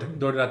geleerd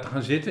door daar te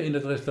gaan zitten in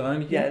dat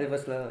restaurantje? Ja, dat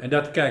was leuk. En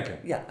daar te kijken?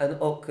 Ja, en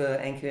ook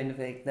 1 keer in de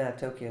week naar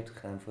Tokio te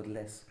gaan voor de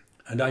les.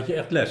 En daar had je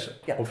echt les?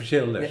 Ja.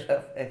 Officiële les?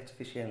 Ja, echt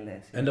officiële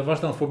les. Ja. En dat was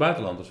dan voor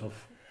buitenlanders?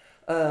 Of?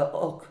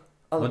 Ook.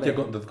 Allebei.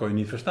 Want dat kon je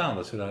niet verstaan,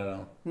 dat ze daar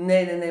dan...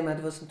 Nee, maar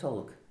er was een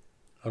tolk.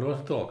 Oh, dat was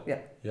een tolk?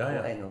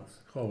 Ja.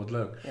 Engels. Gewoon wat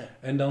leuk. Ja.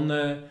 En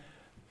dan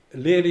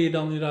leerde je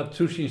dan inderdaad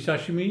sushi en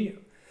sashimi?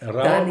 En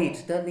rauw?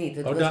 Dat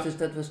niet.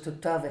 Dat was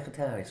totaal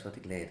vegetarisch wat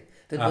ik leerde.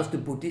 Dat was de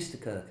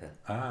boeddhistenkeuken.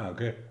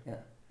 Oké.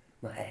 Ja.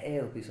 Maar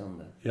heel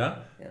bijzonder.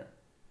 Ja? Ja.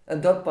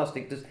 En dat pas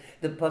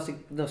ik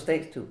nog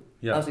steeds toe.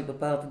 Ja. Als ik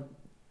bepaalde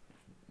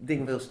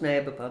dingen wil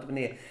snijden, bepaalde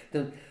manier,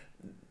 dan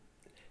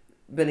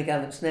ben ik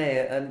aan het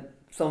snijden en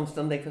soms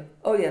dan denk ik,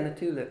 oh ja,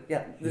 natuurlijk.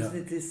 Ja, dus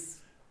dit is...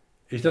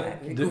 Is dat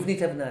ik hoef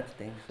niet even na te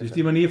denken. Dus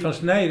die manier van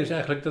snijden is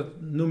eigenlijk, dat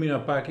noem je nou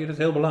een paar keer, dat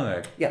is heel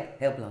belangrijk. Ja,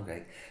 heel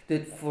belangrijk.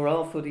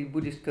 Vooral voor die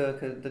boeddhist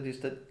keuken,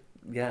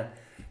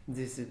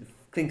 het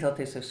klinkt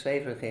altijd zo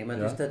zweverig, maar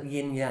het is dat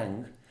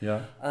yin-yang.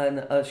 Ja.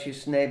 En als je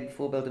snijdt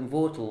bijvoorbeeld een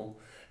wortel,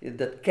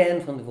 dat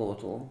kern van de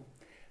wortel,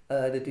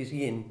 dat is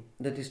yin.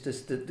 Dat is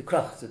dus de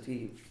kracht dat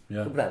hij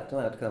gebruikt om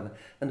uit te komen.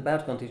 En de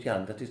buitenkant is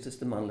yang, dat is dus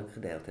de mannelijke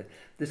gedeelte.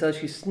 Dus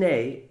als je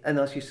snijdt, en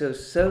als je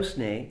zo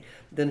snijdt,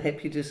 dan heb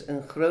je dus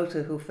een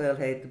grote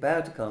hoeveelheid de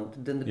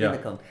buitenkant dan de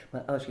binnenkant.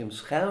 Maar als je hem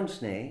schuin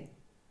snijdt,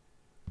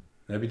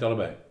 dan heb je het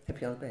allebei. Heb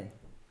je allebei.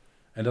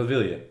 En dat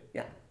wil je?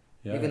 Ja.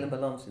 Je wil een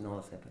balans in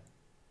alles hebben.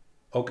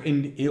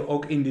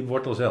 Ook in die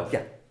wortel zelf?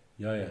 Ja.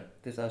 Ja.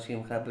 Dus als je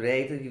hem gaat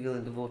bereden, je wil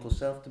in de wortel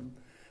zelf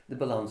de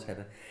balans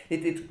hebben.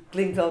 Het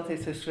klinkt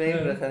altijd zo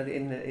zweverig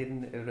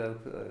in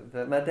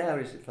Europa, maar daar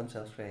is het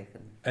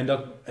vanzelfsprekend.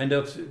 En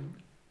dat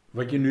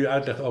wat je nu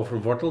uitlegt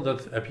over wortel,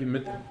 dat heb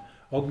je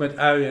ook met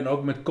ui en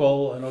ook met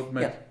kool en ook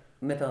met... Ja,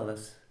 met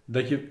alles.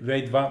 Dat je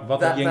weet wat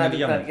de yin en de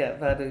yang is.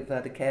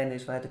 Waar de kern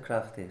is, waar de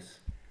kracht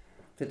is.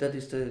 Dat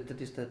is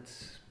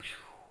dat...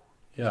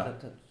 Ja,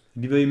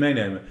 die wil je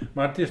meenemen.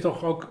 Maar het is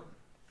toch ook...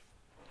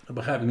 Dat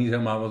begrijp ik niet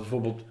helemaal, want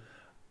bijvoorbeeld...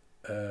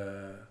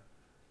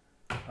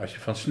 als je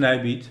van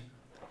snijbiet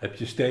heb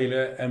je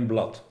stelen en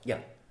blad. Ja.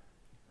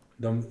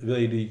 Dan wil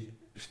je die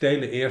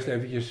stelen eerst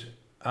eventjes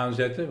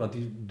aanzetten, want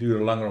die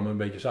duren langer om een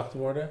beetje zacht te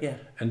worden. Ja.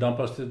 En dan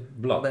pas het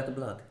blad. Met het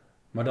blad.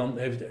 Maar dan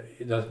heeft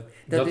dat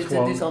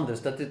Het is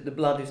anders. De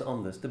blad is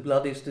anders. De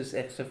blad is dus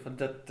echt zo van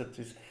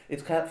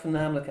het gaat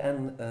voornamelijk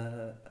aan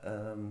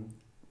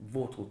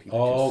worteltypes.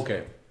 Oh,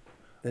 oké.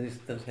 Dat is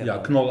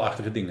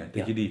knolachtige dingen.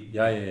 Dat je die.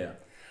 Ja.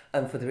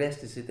 En voor de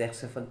rest is het echt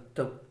zo van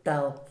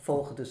totaal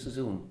volgende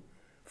seizoen.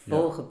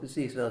 Volgen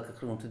precies welke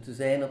groenten er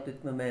zijn op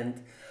dit moment.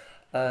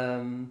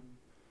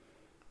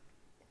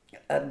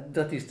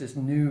 Dat is dus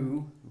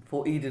nieuw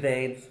voor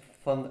iedereen.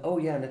 Van,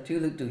 oh ja,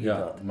 natuurlijk doe je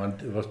dat. Ja, maar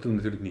het was toen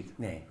natuurlijk niet.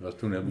 Nee. Was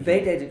toen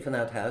wij deden het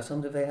vanuit huis,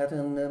 omdat wij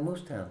hadden een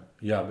moestuin.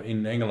 Ja,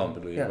 in Engeland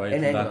bedoel je? Ja, waar je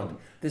in Engeland.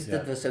 Dus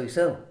dat was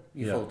sowieso,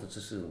 je volgt het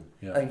seizoen.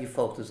 Ja. En je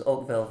volgt dus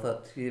ook wel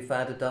wat je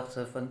vader dacht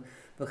van,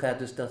 we gaan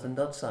dus dat en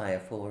dat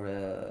zaaien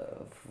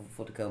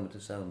voor de komende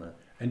zomer.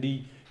 En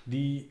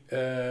die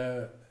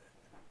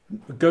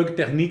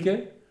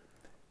keukentechnieken,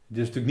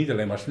 dus natuurlijk niet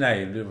alleen maar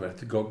snijden, er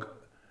wordt natuurlijk ook...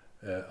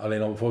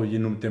 alleen al bijvoorbeeld, je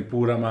noemt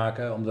tempura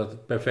maken, om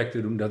dat perfect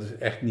te doen, dat is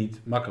echt niet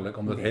makkelijk.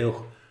 Om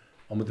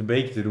het een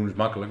beetje te doen is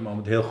makkelijk, maar om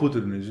het heel goed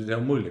te doen is het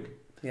heel moeilijk.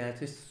 Ja,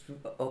 het is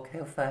ook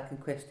heel vaak een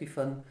kwestie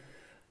van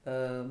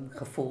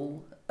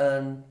gevoel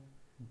en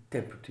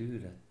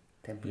temperaturen.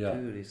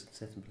 Temperatuur is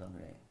ontzettend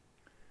belangrijk.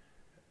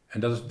 En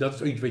dat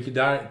is iets wat je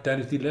daar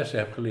tijdens die lessen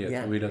hebt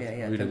geleerd, hoe je dat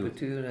doet.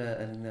 Temperaturen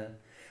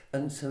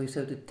en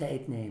sowieso de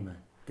tijd nemen.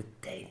 De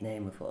tijd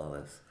nemen voor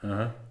alles.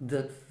 Uh-huh.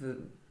 Dat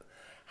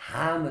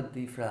hamert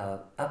die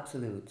vrouw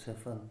absoluut. Zo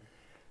van,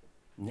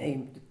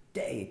 neem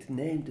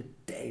de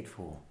tijd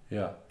voor.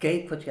 Ja.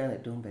 Kijk wat je aan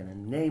het doen bent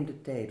en neem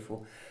de tijd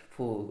voor.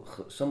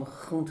 Voor sommige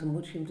groenten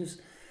moet je hem dus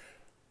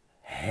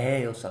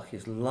heel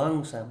zachtjes,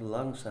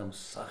 langzaam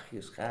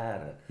zachtjes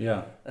garen.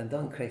 Ja. En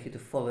dan krijg je de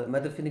volle,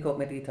 maar dat vind ik ook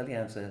met de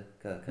Italiaanse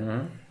keuken.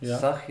 Uh-huh. Ja.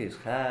 Zachtjes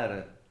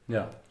garen.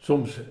 Ja,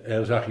 soms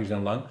heel zachtjes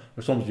en lang,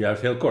 maar soms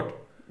juist heel kort.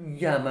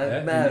 Ja,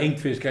 maar een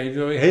inktvis kan je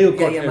heel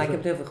kort maar ik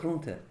heb het over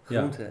groenten.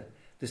 Ja.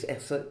 Dus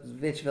echt zo,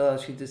 weet je wel,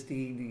 als je dus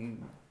de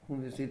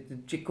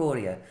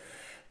chicoria,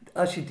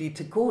 als je die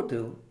te kort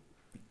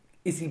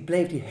doet,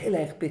 blijft die heel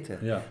erg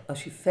bitter. Ja.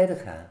 Als je verder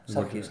gaat,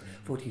 zachtjes,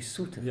 wordt die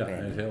zoeter. Ja,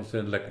 dat is heel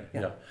ontzettend lekker. Ja.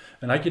 Ja.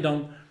 En had je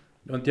dan,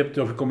 want je hebt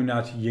het over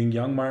combinatie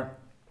yin-yang, maar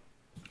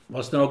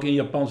was het dan ook in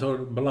Japan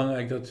zo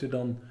belangrijk dat ze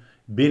dan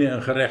binnen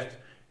een gerecht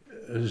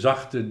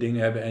zachte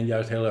dingen hebben en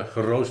juist heel erg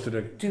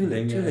geroosterde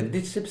dingen? Tuurlijk,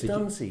 dit is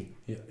substantie.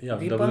 De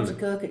Japanse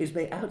keuken is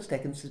bij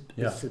uitstek een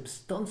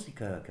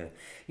substantiekeuken.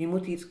 Je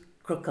moet iets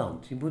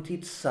krokant, je moet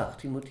iets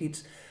zacht, je moet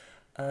iets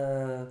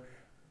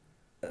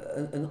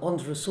een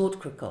andere soort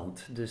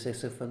krokant. Dus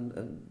is er van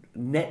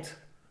net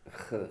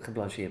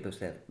geblancheerd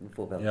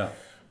bijvoorbeeld. Ja.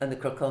 En de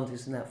krokant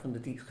is inderdaad van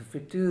dat iets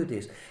gefrituurd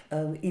is.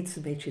 Iets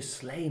een beetje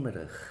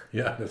slijmerig.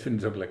 Ja, dat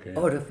vind ik ook lekker.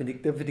 Ja. Oh, dat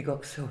vind ik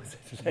ook zo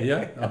lekker.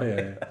 Ja? Oh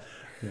ja.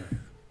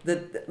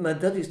 Maar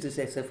dat is dus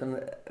echt zo van,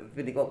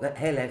 vind ik ook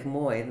heel erg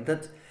mooi. En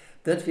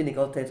dat vind ik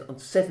altijd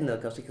ontzettend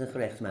leuk als ik een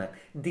gerecht maak.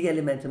 Die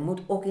elementen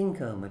moeten ook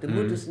inkomen. Er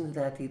moet dus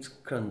inderdaad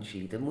iets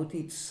crunchy, er moet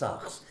iets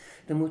zachts,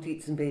 er moet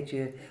iets een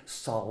beetje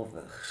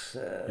salvigs.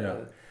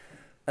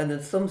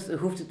 En soms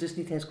hoeft het dus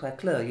niet eens qua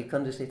kleur. Je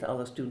kan dus dit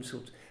alles doen,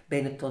 soort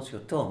bijna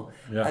tong.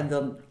 Ja. En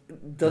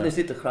dan is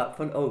dit de grap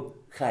van,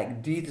 ga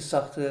ik die te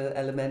zachte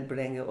element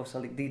brengen of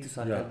zal ik die te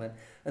zachte element?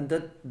 En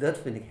dat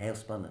vind ik heel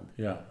spannend.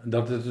 Ja,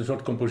 dat het een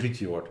soort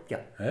compositie wordt.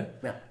 Ja. Hè?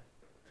 Ja.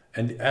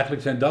 En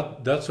eigenlijk zijn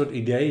dat soort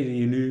ideeën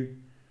die je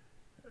nu,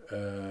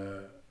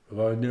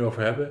 waar we het nu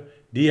over hebben,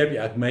 die heb je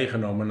eigenlijk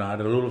meegenomen naar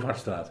de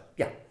Roelofartsstraat.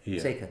 Ja, hier.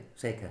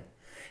 Zeker.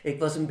 Ik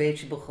was een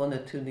beetje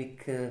begonnen toen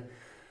ik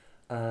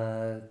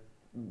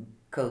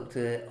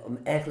kookte, om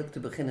eigenlijk te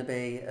beginnen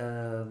bij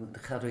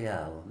de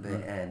Reael,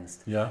 bij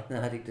Ernst. Ja. Dan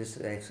had ik dus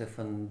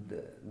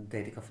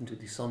deed ik af en toe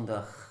die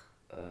zondag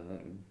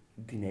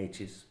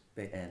dineetjes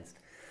bij Ernst.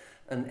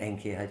 En één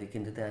keer had ik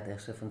inderdaad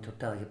echt zo van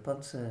totaal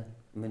Japanse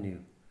menu.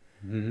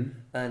 Mm-hmm.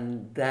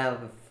 En daar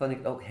vond ik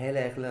het ook heel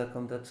erg leuk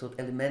om dat soort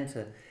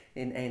elementen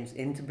ineens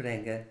in te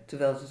brengen.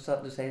 Terwijl ze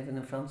zat dus even in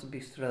een Franse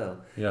bistro.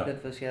 Ja.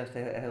 Dat was juist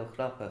heel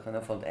grappig. En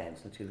dan vond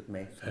Ernst natuurlijk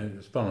meest.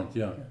 Spannend,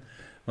 ja.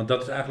 Want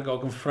dat is eigenlijk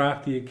ook een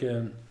vraag die ik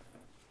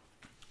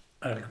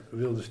eigenlijk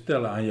wilde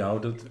stellen aan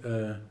jou. Dat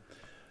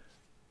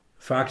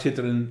vaak zit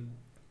er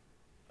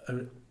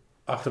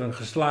achter een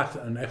geslaagd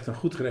en echt een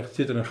goed gerecht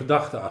zit er een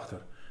gedachte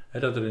achter.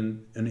 Dat er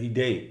een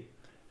idee.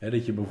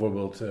 Dat je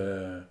bijvoorbeeld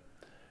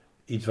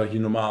iets wat je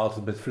normaal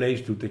altijd met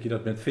vlees doet, dat je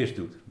dat met vis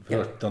doet.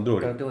 Ja,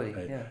 tandoori.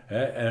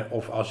 Ja.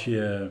 Of als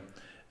je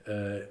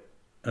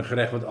een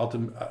gerecht wat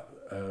altijd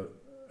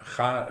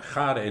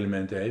gare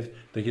elementen heeft,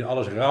 dat je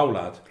alles rauw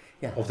laat.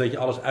 Ja. Of dat je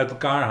alles uit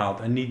elkaar haalt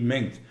en niet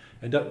mengt.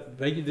 En dat,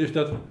 weet je, dus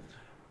dat.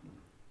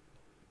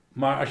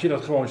 Maar als je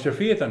dat gewoon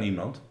serveert aan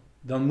iemand,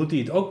 dan moet hij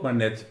het ook maar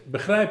net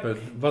begrijpen.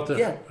 Wat de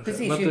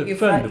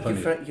fun ervan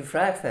is. Je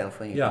vraagt veel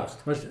van je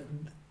gast. Maar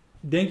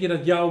denk je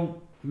dat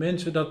jouw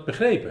mensen dat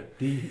begrepen?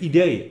 Die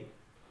ideeën?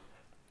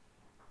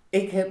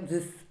 Ik heb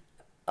dus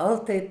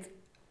altijd,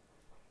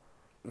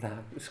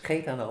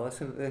 scheet aan alles,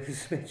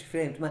 is een beetje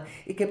vreemd, maar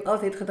ik heb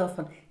altijd gedacht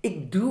van,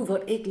 ik doe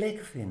wat ik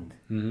lekker vind.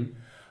 Mm-hmm.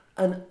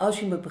 En als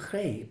je me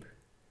begreep,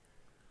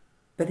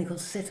 ben ik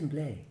ontzettend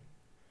blij.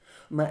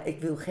 Maar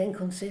ik wil geen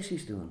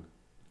concessies doen.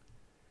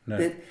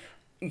 Nee.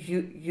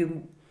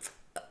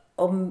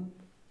 Om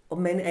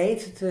mijn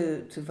eten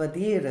te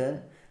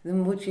waarderen, dan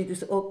moet je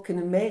dus ook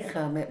kunnen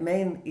meegaan met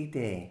mijn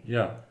idee.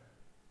 Ja.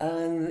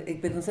 En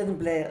ik ben ontzettend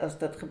blij als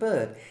dat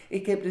gebeurt.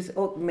 Ik heb dus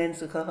ook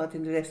mensen gehad in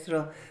het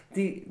restaurant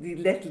die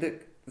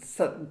letterlijk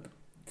zaten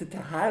te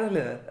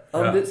huilen,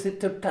 omdat ze het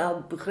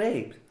totaal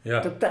begreep. Ja.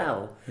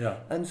 Totaal.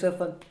 Ja. En zo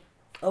van,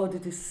 oh,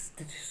 dit is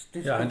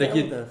en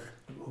geweldig. dat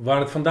waar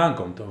het vandaan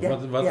komt. Of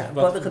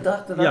wat de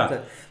gedachte erachter.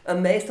 Ja.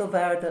 En meestal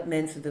waren dat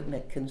mensen dat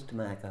met kunst te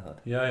maken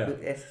hadden. Ja.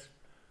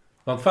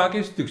 Want vaak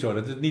is het natuurlijk zo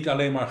dat het niet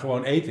alleen maar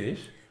gewoon eten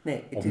is.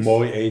 Nee, of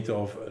mooi eten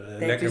of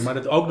lekker, maar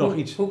dat ook nog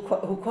iets.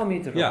 Hoe kwam je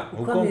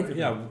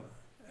erop?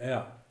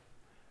 Ja.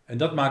 En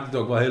dat maakt het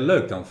ook wel heel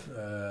leuk dan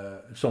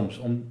soms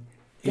om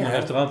in een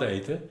restaurant te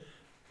eten.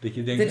 Dat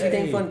je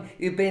denkt, van,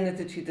 je bent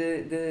dat je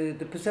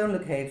de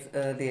persoonlijkheid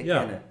leert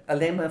kennen.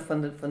 Alleen maar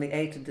van die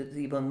eten dat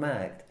iemand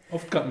maakt.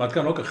 Maar het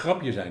kan ook een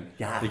grapje zijn.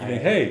 Ja, dat je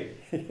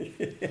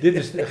denkt, dit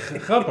is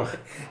grappig.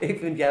 Ik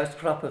vind juist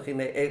grappig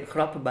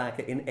grappen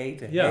maken in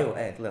eten heel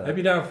erg leuk. Heb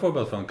je daar een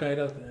voorbeeld van? Kan je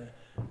dat?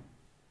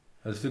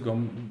 Dat is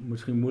natuurlijk wel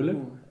misschien moeilijk.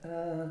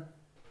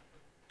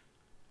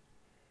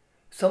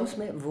 Soms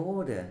met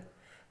woorden.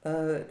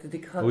 Hoe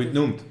je het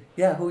noemt.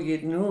 Ja, hoe je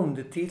het noemt,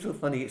 de titel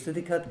van iets. Dat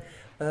ik had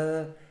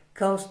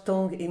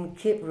kalfstong in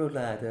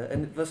kiproulade. En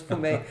het was voor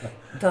mij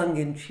tongue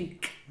in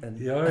cheek.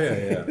 Ja.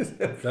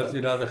 Dat is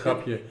inderdaad een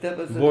grapje. Dat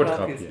was een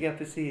woordgrapje. Ja,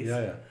 precies.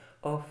 Ja.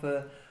 Of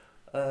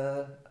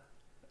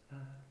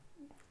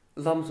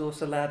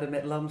lamsoorsalade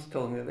met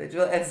lamstongen, weet je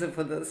wel, en zo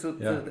van dat soort,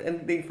 en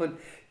ik denk van,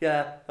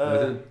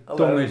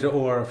 tong in zijn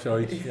oor of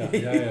zoiets, dat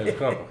is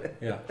grappig,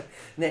 ja.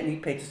 Nee,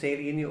 niet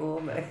peterselie in je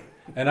oor, maar...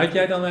 En had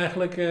jij dan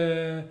eigenlijk,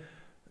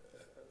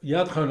 je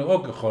had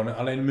gewoon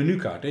alleen een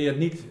menukaart, hè?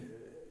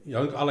 Je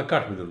had ook à la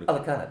carte bedoel ik. À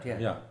la carte,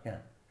 ja.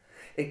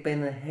 Ik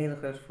ben een hele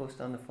grote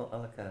voorstander van à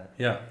la carte.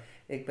 Ja.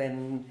 Ik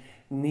ben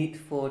niet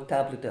voor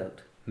table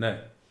d'hôte. Nee,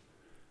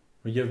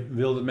 want je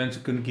wil dat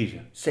mensen kunnen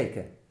kiezen.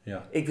 Zeker.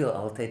 Ja. Ik wil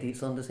altijd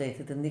iets anders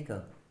eten dan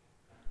Nico.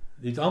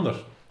 Iets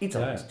anders? Iets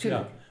anders,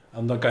 tuurlijk. Ja.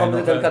 En dan kan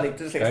je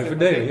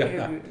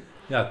verdelen,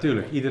 ja,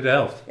 tuurlijk. Ieder de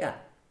helft.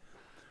 Ja.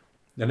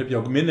 Dan heb je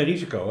ook minder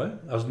risico, hè?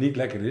 Als het niet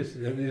lekker is.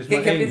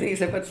 Ik heb niet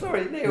gezegd, maar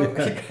sorry, nee hoor,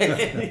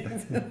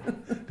 niet.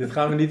 Dit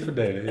gaan we niet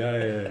verdelen,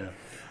 ja.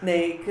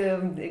 Nee,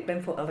 ik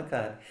ben voor alle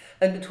carte.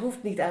 En het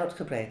hoeft niet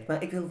uitgebreid,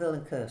 maar ik wil wel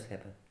een keus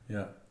hebben.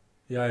 Ja,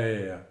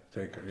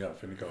 zeker. Ja,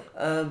 vind ik ook.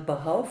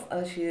 Behalve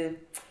als je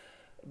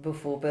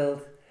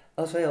bijvoorbeeld,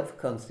 als wij op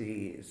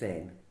vakantie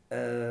zijn,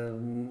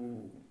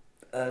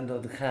 en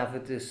dan gaan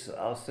we dus,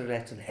 als er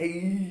echt een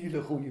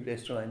hele goede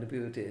restaurant in de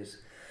buurt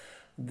is,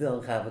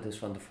 dan gaan we dus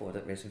van tevoren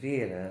dat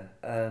reserveren.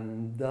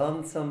 En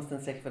dan soms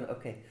zeg je van,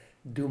 oké,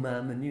 doe maar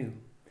een menu.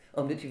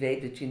 Omdat je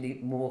weet dat je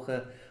niet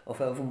morgen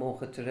of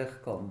overmorgen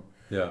terugkomt.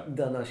 Ja.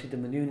 Dan als je de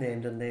menu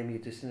neemt, dan neem je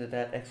dus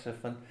inderdaad extra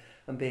van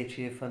een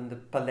beetje van de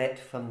palet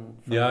van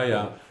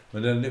ja.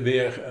 Maar dan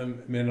weer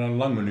meer een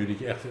lang menu, dat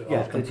je echt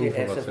alles kan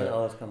proeven.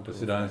 Dat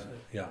ze daar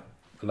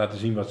laten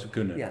zien wat ze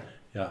kunnen.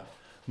 Ja.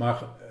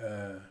 Maar,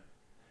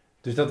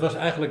 dus dat was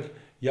eigenlijk,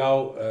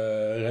 jouw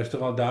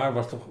restaurant daar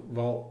was toch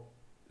wel,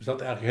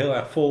 zat eigenlijk heel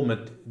erg vol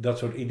met dat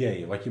soort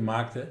ideeën. Wat je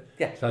maakte,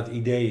 staat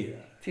ideeën.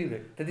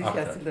 Tuurlijk, dat is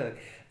juist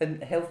leuk. En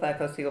heel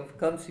vaak als ik op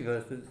vakantie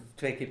was,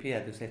 2 keer per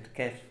jaar, dus echt de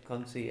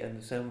kerstvakantie en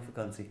de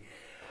zomervakantie,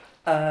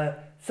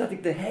 zat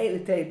ik de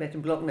hele tijd met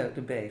een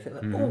bloknoten bezig.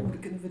 Dan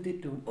kunnen we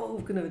dit doen,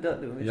 kunnen we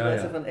dat doen.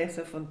 Dus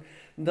van,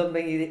 dan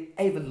ben je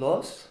even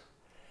los.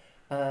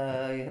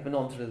 Je hebt een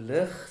andere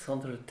lucht, een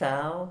andere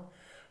taal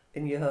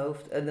in je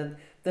hoofd. En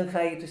dan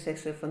ga je dus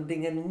zeggen van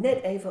dingen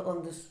net even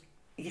anders.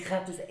 Je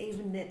gaat dus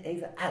net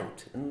even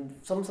uit. En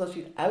soms als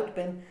je uit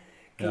bent,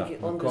 kijk je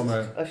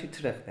anders als je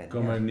terug bent.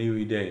 Komen er nieuwe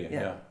ideeën,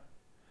 ja.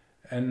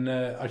 En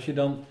als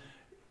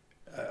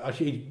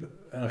je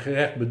een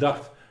gerecht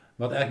bedacht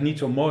wat eigenlijk niet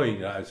zo mooi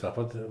eruit zag,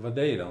 wat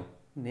deed je dan?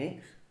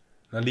 Niks.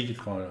 Dan liet je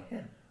het gewoon.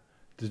 Ja.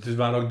 Dus er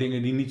waren ook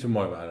dingen die niet zo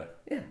mooi waren.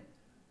 Ja.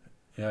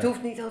 Ja. Het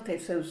hoeft niet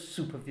altijd zo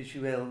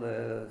supervisueel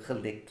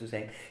gelikt te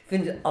zijn. Ik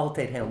vind het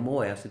altijd heel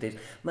mooi als het is.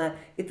 Maar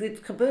het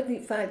gebeurt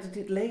niet vaak dat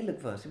dit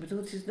lelijk was. Ik bedoel,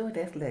 het is nooit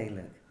echt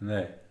lelijk.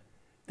 Nee.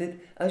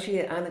 Als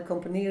je aan het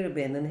componeren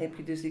bent, dan heb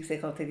je dus, ik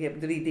zeg altijd, je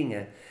hebt 3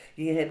 dingen.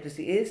 Je hebt dus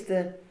de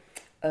eerste,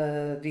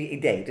 die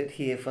idee, dat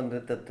hier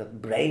van dat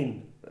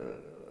brain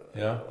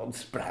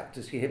ontspruit.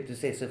 Dus je hebt dus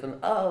deze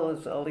van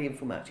al die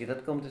informatie,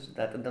 dat komt dus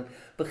dat. En dan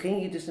begin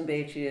je dus een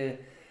beetje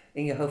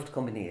in je hoofd te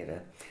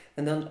combineren.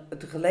 En dan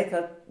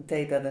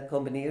tegelijkertijd aan het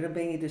combineren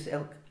ben je dus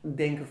ook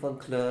denken van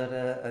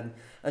kleuren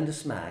en de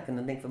smaak. En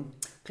dan denk je van,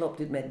 klopt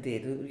dit met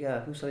dit?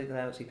 Ja, hoe zal je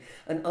eruit zien?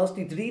 En als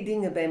die 3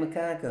 dingen bij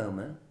elkaar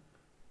komen,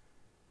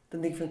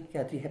 dan denk ik van,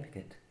 ja, die heb ik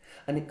het.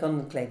 En ik kan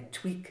een klein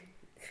tweak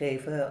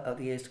geven, al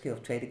de eerste keer of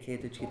tweede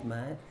keer dat je het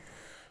maakt.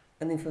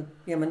 En denk ik van,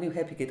 ja, maar nu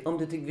heb ik het.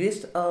 Omdat ik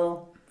wist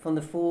al van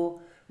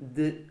tevoren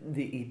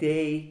de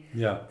idee,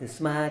 de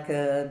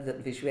smaken, het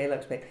visuele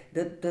aspect,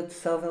 dat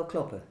zal wel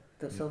kloppen.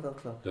 Dat zal wel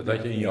kloppen. Dat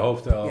had je in je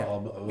hoofd al...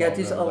 Ja, het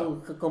is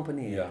al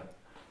gecomponeerd. Ja.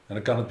 En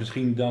dan kan het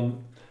misschien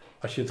dan,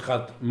 als je het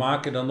gaat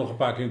maken, dan nog een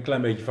paar keer een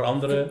klein beetje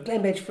veranderen. Een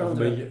klein beetje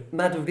veranderen,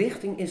 maar de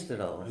richting is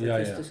er al. Ja,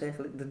 is dus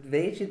eigenlijk, dat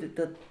weet je,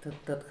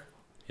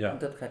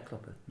 dat gaat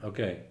kloppen.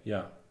 Oké,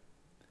 ja.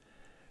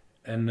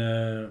 En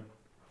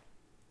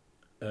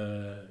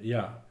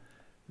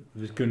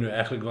we kunnen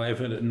eigenlijk wel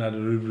even naar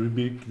de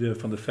rubriek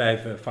van de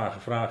 5 vage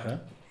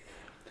vragen.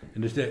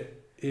 En dus de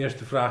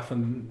eerste vraag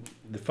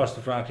de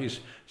vaste vraag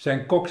is,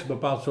 zijn koks een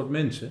bepaald soort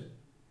mensen?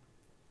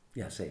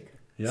 Ja, zeker.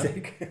 Ja?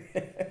 Zeker.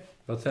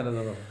 Wat zijn er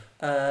dan nog?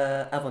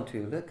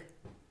 Avontuurlijk.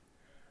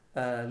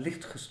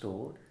 Licht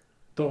gestoord.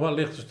 Toch wel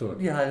licht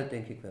gestoord? Ja, dat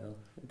denk ik wel.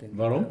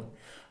 Waarom?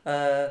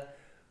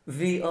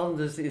 Wie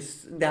anders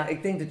is... Nou,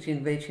 ik denk dat je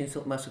een beetje een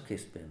soort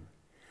masochist bent.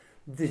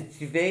 Dus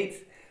je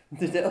weet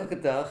dat elke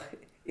dag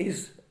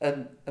is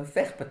een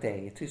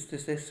vechtpartij. Het is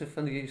dus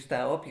van je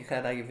staat op, je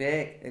gaat naar je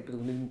werk. Ik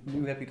bedoel,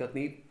 nu heb je dat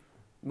niet.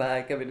 Maar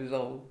ik heb het dus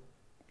al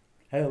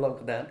heel lang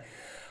gedaan.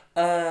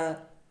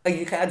 En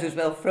je gaat dus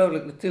wel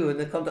vrolijk naartoe. En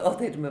dan komt er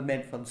altijd een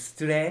moment van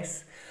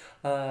stress.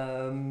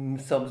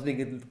 Soms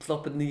dingen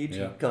kloppen niet.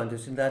 Ja. Je kan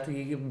dus inderdaad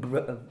je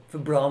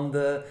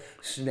verbranden,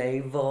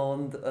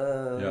 sneeuwwand,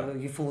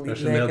 je voelt niet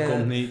Personeel lekker.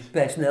 Komt niet.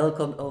 Personeel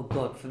komt, oh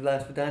god,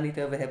 laten we daar niet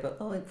over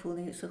hebben. Oh, ik voel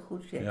niet zo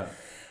goed. Ja.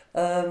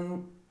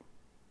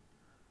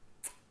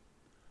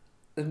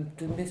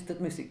 Dat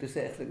mis ik dus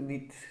eigenlijk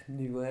niet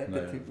nu. Hè.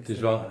 Nee, het is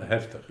wel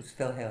heftig. Het is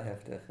wel heel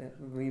heftig. Hè.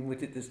 Maar je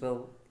moet het dus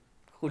wel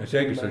goed en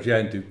zeker doen, zoals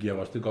jij natuurlijk, jij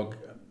was natuurlijk ook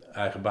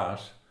eigen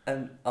baas.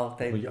 En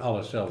altijd. Moet je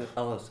alles zelf.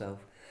 Alles zelf.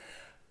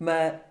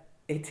 Maar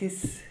het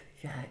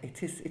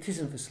is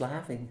een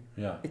verslaving.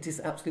 Ja. Het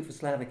is absoluut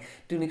verslaving.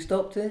 Toen ik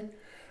stopte,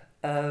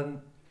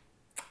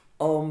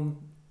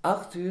 om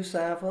 8 uur 's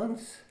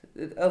avonds,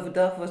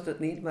 overdag was dat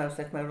niet, maar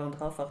zeg maar rond 7:30,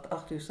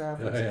 8 uur 's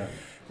avonds,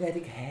 werd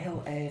ik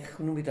heel erg,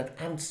 hoe noem je dat,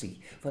 antsy.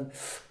 Van,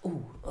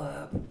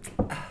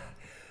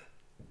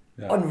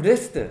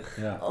 onrustig.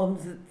 Ja.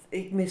 Omdat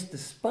ik miste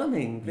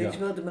spanning. Weet je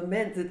wel, de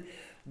moment dat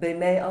bij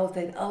mij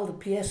altijd al de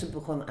pièces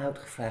begonnen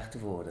uitgevraagd te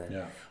worden.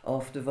 Ja.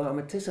 Of de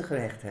warme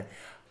tussengerechten.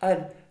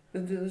 En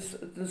dus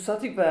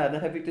zat ik daar,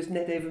 dan heb ik dus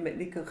net even met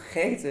Nico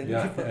gegeten.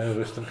 Ja, heel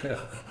rustig. Ja.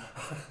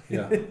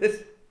 Ja.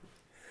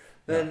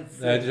 Nee,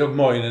 het is ook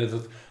mooi, hè,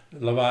 dat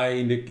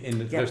lawaai in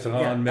het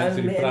restaurant,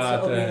 mensen die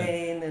praten.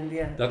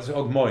 En dat is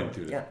ook mooi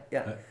natuurlijk.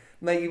 Ja.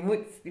 Maar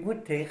je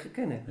moet tegen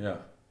kunnen.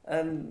 Ja.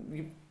 En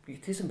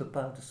het is een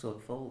bepaalde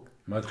soort volk.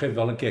 Maar het geeft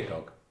wel een kick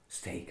ook.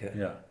 Zeker.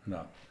 Ja,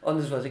 nou.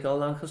 Anders was ik al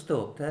lang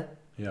gestopt, hè?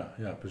 Ja,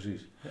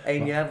 precies.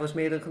 1 jaar was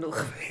meer dan genoeg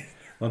geweest.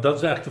 Want dat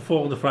is eigenlijk de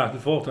volgende vraag, die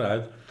volgt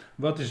eruit.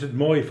 Wat is het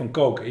mooie van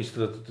koken? Is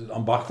dat het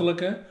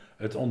ambachtelijke,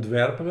 het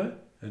ontwerpen,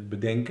 het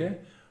bedenken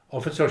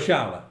of het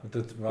sociale?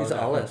 Het is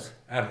alles.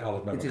 Eigenlijk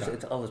alles bij elkaar.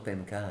 Het is alles bij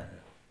elkaar.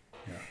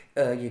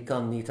 Ja. Je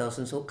kan niet als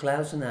een soort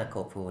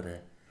kluizenaarkok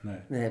worden. Nee.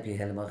 Dan heb je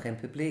helemaal geen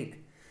publiek.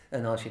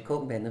 En als je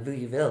kok bent, dan wil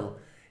je wel.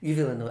 Je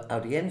wil een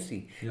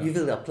audiëntie. Ja. Je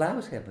wil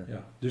applaus hebben.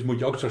 Ja. Dus moet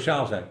je ook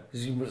sociaal zijn.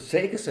 Dus je moet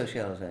zeker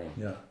sociaal zijn.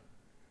 Ja.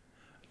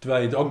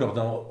 Terwijl je het ook nog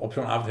dan op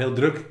zo'n avond heel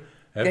druk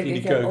hebt in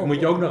die keuken. Ook, moet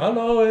je ook nog,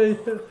 hallo, hey.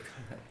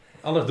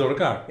 Alles door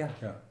elkaar.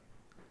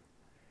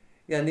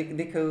 Ja,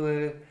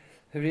 Nico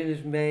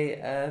herinnert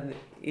mij aan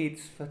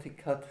iets wat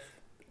ik had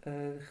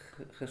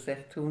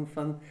gezegd toen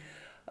van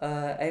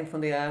een van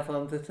die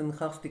avonden, een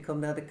gast die kwam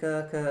naar de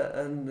keuken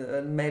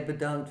en mij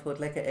bedankt voor het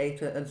lekker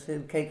eten en ze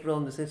keek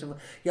rond en zei ze,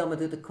 jammer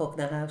dat de kok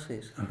naar huis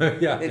is.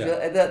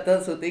 En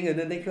dat soort dingen.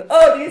 Dan denk je,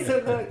 oh, die is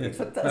zo leuk, die is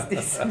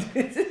fantastisch.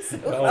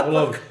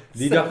 Ongelooflijk.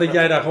 Die dacht dat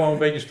jij daar gewoon een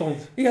beetje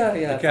stond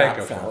te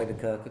kijken. Vrouw in de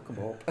keuken, kom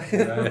op.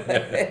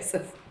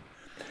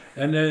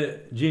 En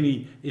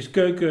Ginny,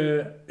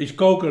 is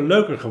koken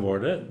leuker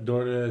geworden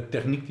door de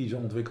techniek die zo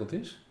ontwikkeld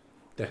is?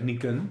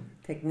 Technieken?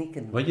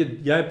 Want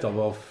jij hebt al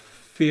wel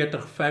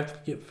 40,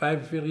 50,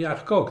 45 jaar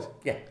gekookt.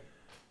 Ja.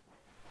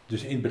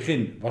 Dus in het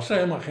begin was er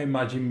helemaal geen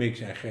Magimix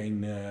en geen...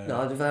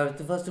 Nou,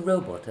 er was de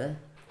robot, hè?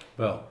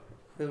 Wel.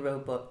 De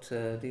robot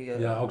die...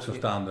 ja, ook zo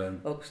staande.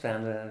 Ook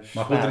staande,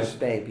 maar goed, zware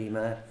baby,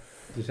 maar...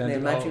 Nee,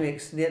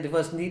 Magimix, er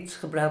was niet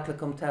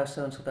gebruikelijk om thuis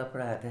zo'n soort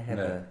apparaat te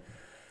hebben.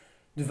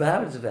 Nee. Er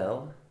waren ze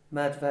wel,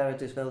 maar het waren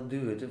dus wel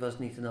duur. Het was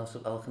niet een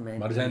algemeen...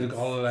 Maar er zijn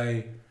natuurlijk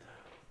allerlei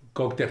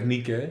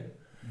kooktechnieken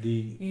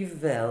die...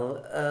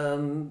 Jawel,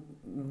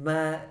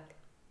 maar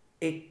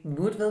ik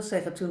moet wel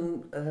zeggen,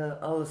 toen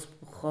alles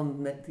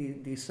begon met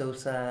die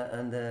sosa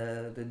en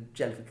de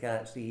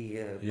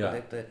jellificatie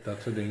producten... Ja,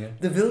 dat soort dingen.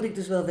 Dan wilde ik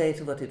dus wel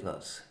weten wat dit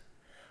was.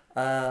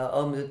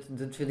 Omdat,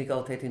 dat vind ik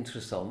altijd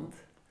interessant.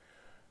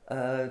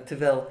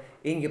 Terwijl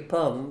in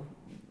Japan,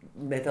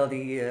 met al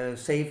die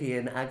sevi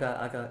en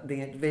aga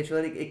dingen, weet je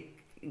wel,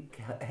 ik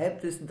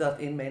heb dus dat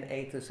in mijn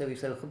eten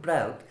sowieso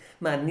gebruikt,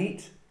 maar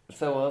niet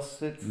zoals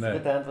het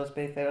gedaan was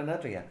bij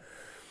Ferranatria.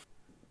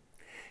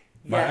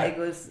 Ja,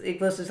 ik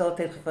was dus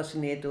altijd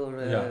gefascineerd door...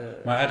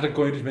 maar eigenlijk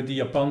kon je dus met die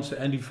Japanse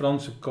en die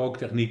Franse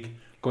kooktechniek,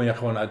 kon je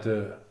gewoon uit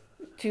de...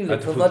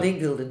 Tuurlijk, voor wat ik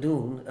wilde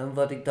doen en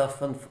wat ik dacht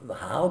van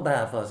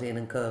haalbaar was in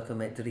een keuken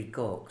met 3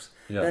 kooks,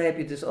 daar heb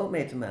je dus ook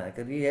mee te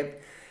maken. Je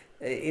hebt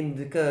in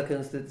de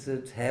keukens dat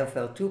het heel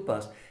veel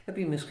toepast, heb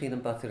je misschien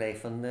een batterij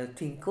van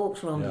 10 kooks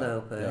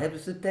rondlopen. Hebben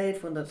ze de tijd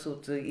van dat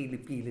soort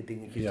ile-piele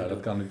dingetjes te doen? Dat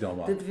kan niet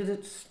allemaal. Nee, dat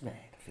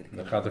vind ik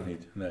dat gaat er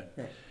niet, nee.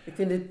 Ik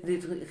vind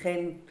dit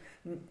geen...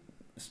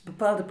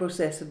 Bepaalde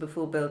processen,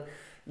 bijvoorbeeld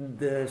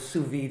de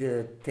sous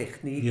vide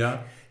techniek,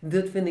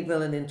 dat vind ik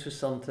wel een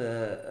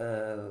interessante...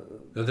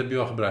 dat heb je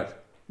wel gebruikt?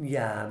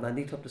 Ja, maar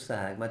niet op de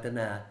zaak. Maar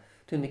daarna,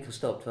 toen ik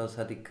gestopt was,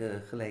 had ik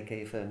gelijk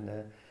even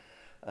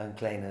een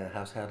kleine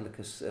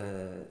huishoudelijke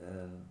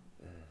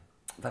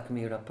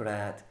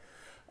vacuümerapparaat.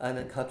 En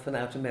ik had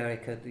vanuit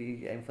Amerika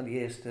een van die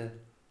eerste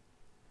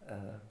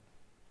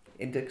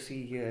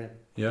inductie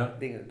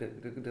dingen,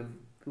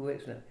 hoe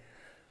heet het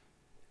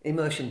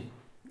nou?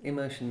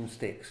 Immersion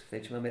sticks,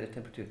 weet je wel, met de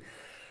temperatuur.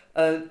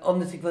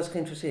 Omdat ik was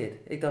geïnteresseerd.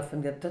 Ik dacht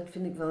van, dat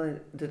vind ik wel,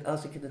 dat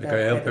als ik inderdaad... Dan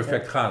kan je heel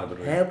perfect garen,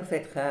 bedoel je? Heel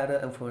perfect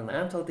garen, en voor een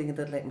aantal dingen,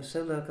 dat lijkt me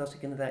zo leuk als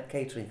ik inderdaad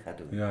catering ga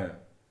doen. Ja.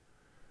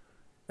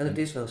 En het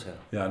is wel zo.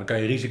 Ja, dan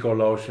kan je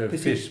risicoloos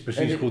vis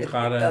precies goed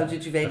garen.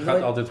 Dus dat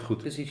gaat altijd goed.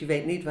 Precies, je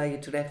weet niet waar je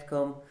terecht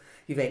komt.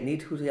 Je weet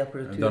niet hoe de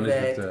apparatuur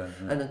werkt.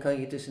 En dan kan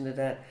je dus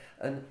inderdaad,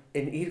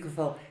 in ieder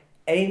geval,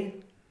 1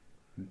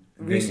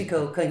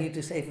 risico kan je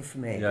dus even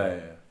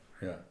vermijden.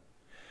 Ja.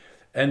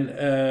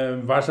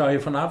 En waar zou je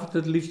vanavond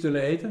het liefst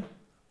willen eten?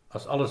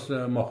 Als alles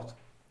mocht.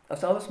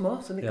 Als alles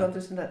mocht? En ik kan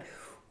dus inderdaad...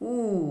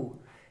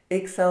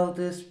 ik zou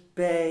dus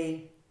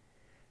bij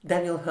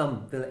Daniel Hum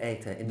willen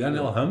eten.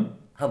 Daniel Hum?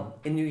 Hum,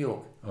 in New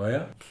York. Oh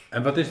ja?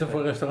 En wat is dat voor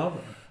een restaurant?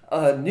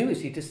 Nu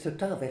is hij dus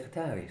totaal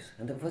vegetarisch.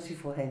 En dat was hij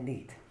voorheen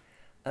niet.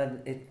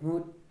 En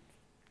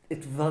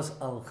het was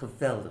al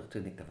geweldig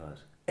toen ik er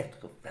was. Echt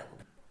geweldig.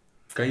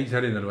 Kan je iets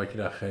herinneren wat je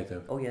daar gegeten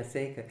hebt? Oh ja,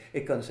 zeker.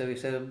 Ik kan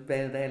sowieso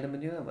bijna de hele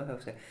menu aan mijn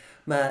hoofd zeggen.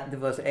 Maar er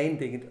was één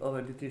ding,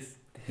 dit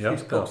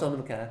is kops onder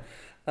elkaar.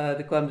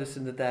 Er kwam dus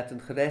inderdaad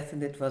een gerecht en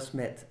dit was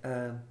met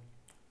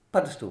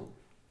paddenstoel.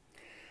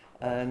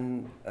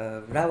 En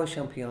rauwe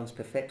champignons,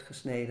 perfect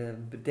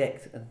gesneden,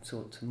 bedekt, een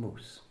soort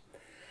mousse.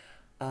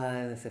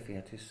 En ik zei van,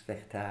 het is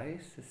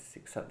vegetarisch, dus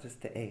ik zat dus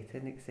te eten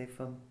en ik zei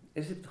van,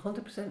 is het 100%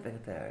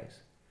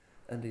 vegetarisch?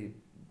 En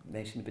die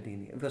meisje in de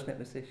bediening, het was met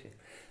mijn zusje.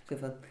 Ik zei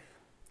van,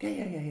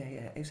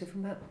 ja. Ik zei van,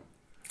 maar...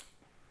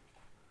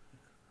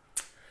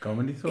 Kan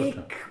me niet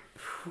voorstellen. Ik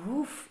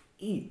proef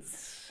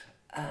iets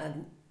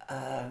en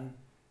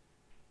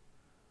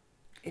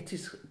het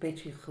is een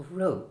beetje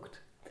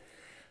gerookt.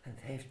 En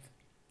het heeft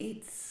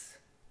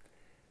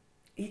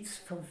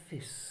iets van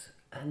vis.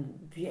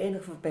 En die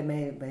enige wat bij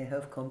mij in mijn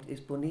hoofd komt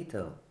is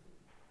bonito.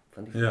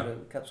 Van die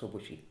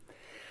kapselbushi.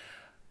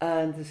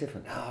 En ze zei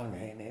van,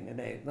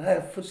 nee.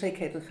 Maar voor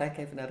zekerheid dan ga ik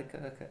even naar de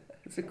keuken.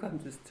 Ze kwam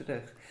dus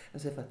terug. En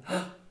ze zei van,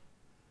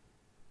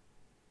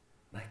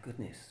 my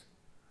goodness.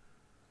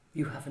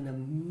 You have an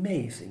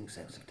amazing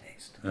sense of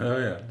taste. Oh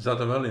ja, dat zat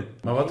er wel in.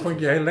 Maar wat vond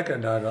je heel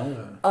lekker daar dan?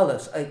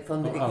 Alles.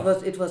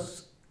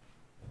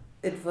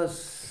 Het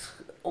was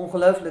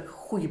ongelooflijk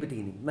goede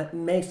bediening.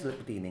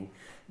 Meesterlijke bediening.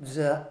 Dus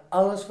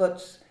alles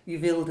wat je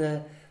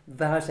wilde,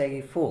 waar zij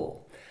je voor.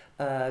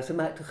 Ze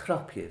maakten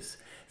grapjes.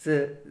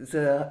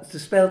 Ze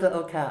speelden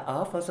elkaar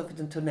af alsof het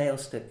een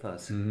toneelstuk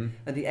was. Mm-hmm.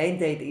 En die een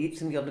deed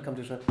iets en die ander kwam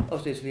dus zo,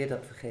 ze is weer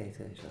dat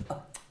vergeten.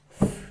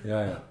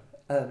 Ja.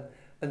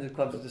 En toen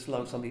kwam ze dus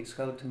langs om die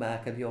schoon te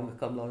maken. En die jongen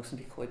kwam langs en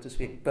die gooit dus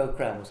weer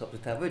broodkruimels op de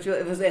tafel. Weet je,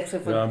 het was echt zo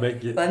van, een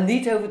beetje... maar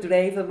niet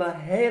overdreven,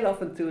 maar heel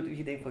af en toe dat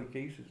je denkt van,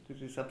 jezus,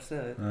 dit is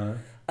absurd.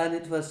 En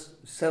het was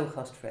zo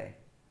gastvrij.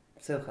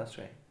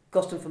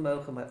 Kost een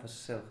vermogen, maar het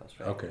was zo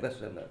gastvrij. Okay. Best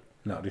wel leuk.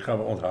 Nou, die gaan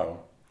we onthouden.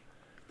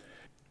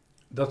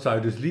 Dat zou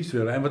je dus liefst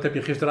willen. En wat heb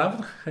je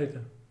gisteravond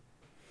gegeten?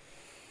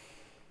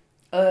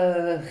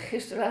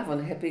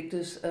 Gisteravond heb ik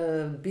dus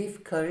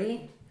beef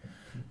curry,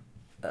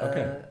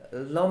 Oké.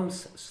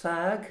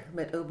 lamszaag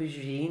met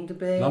aubergine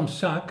erbij.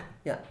 Lamszaak?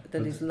 Ja,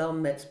 dat is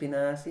lam met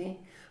spinazie.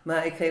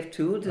 Maar ik geef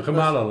toe... Een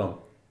gemalen lam?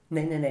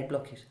 Nee,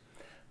 blokjes.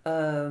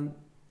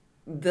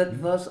 Dat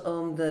was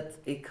omdat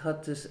ik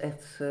had dus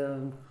echt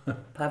een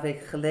paar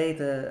weken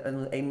geleden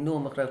een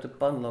enorme grote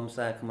pan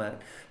lamszaak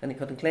gemaakt. En ik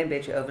had een klein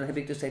beetje over en heb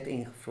ik dus echt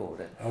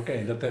ingevroren.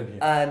 Oké, dat heb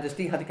je. Dus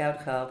die had ik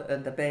uitgehaald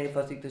en daarbij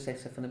was ik dus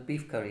echt van een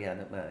beef curry aan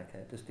het maken.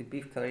 Dus die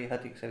beef curry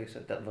had ik sowieso,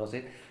 dat was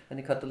het. En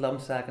ik had de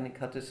lamszaak en ik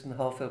had dus een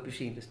half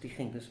aubergine, dus die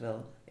ging dus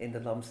wel in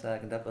de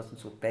lamszaak en dat was een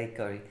soort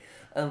curry.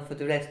 En voor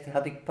de rest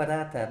had ik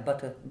paratha,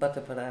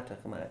 butter paratha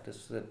gemaakt.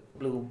 Dus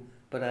bloem,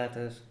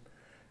 parathas,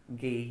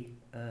 ghee,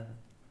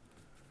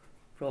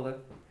 roller.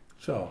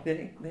 Zo.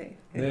 Nee.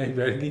 Nee, ik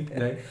weet het niet.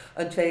 Nee.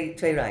 En twee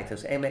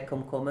writers, één met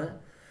komkommer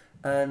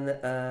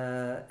en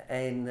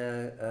één...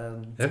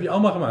 Dat heb je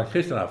allemaal gemaakt,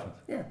 gisteravond?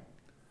 Ja.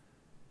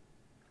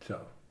 Zo.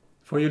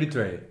 Voor jullie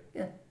twee?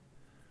 Ja.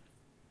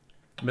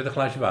 Met een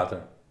glaasje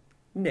water?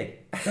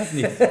 Nee. Dat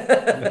niet.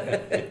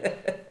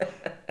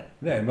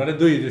 Nee, maar dat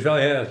doe je dus wel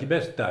heel erg je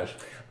best thuis.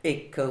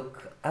 Ik kook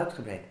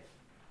uitgebreid.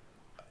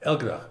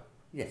 Elke dag?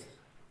 Yes.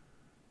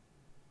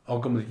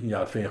 Ook omdat, ja,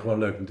 dat vind je gewoon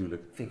leuk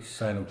natuurlijk. Vind ik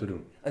Fijn om te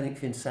doen. En ik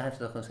vind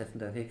zaterdag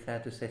ontzettend leuk. Ik ga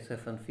dus echt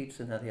van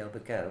fietsen naar de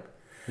Albert Kuip.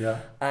 Ja.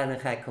 En dan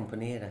ga ik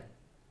componeren.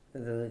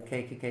 Dan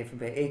kijk ik even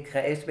bij... Ik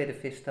ga eerst bij de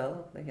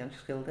visstal, bij Jan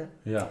Schilder.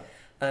 Ja.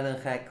 En dan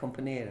ga ik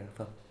componeren.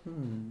 Van,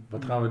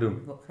 Wat gaan we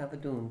doen? Wat gaan we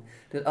doen?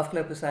 De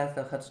afgelopen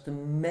zaterdag hadden ze de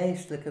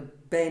meestelijke,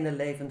 bijna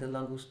levende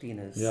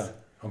langoustines. Ja.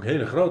 Ook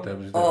hele grote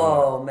hebben ze.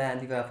 Oh man,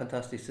 die waren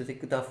fantastisch. Dus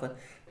ik dacht van,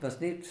 het was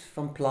niet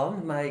van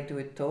plan, maar ik doe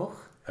het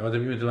toch. En wat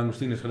heb je met de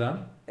langoustines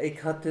gedaan? Ik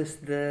had dus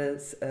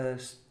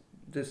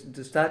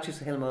de staartjes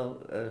helemaal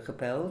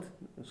gepeld.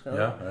 Zo,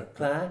 Ja.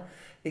 klaar.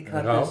 Ik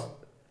had Rauw?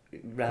 dus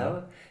rauw.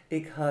 Ja.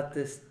 Ik had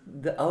dus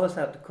alles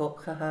uit de kop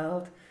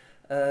gehaald.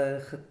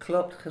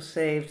 Geklopt,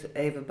 gesaved,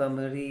 even bij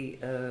Marie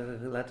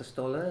laten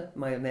stollen.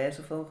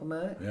 Mayonaise van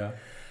gemaakt. Ja.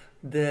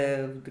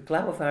 De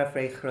klauwen waren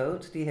vrij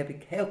groot. Die heb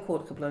ik heel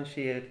kort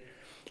geblancheerd.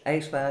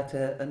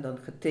 IJswater en dan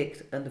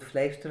getikt en de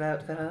vlees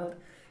eruit gehaald.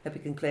 Heb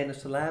ik een kleine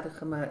salade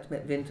gemaakt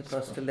met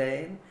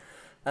winterpasteleen.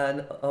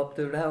 En op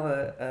de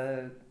rauwe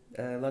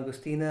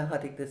langoustine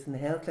had ik dus een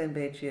heel klein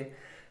beetje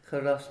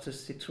geraste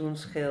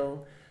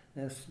citroenschil,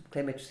 een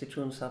klein beetje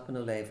citroensap en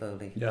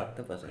olijfolie. Ja,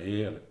 dat was het.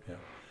 Heerlijk. Ja,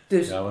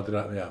 Dus, ja, want,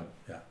 ja.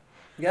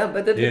 ja, maar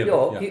dat heb je Heerlijk,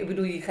 ook. ja. Ik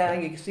bedoel, je gaat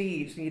en je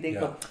ziet en je denkt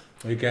Ja. van...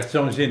 Maar je krijgt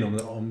zo'n zin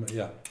om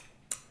ja.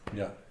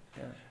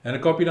 En dan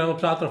koop je dan op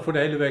zaterdag voor de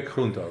hele week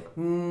groente ook?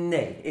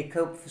 Nee, ik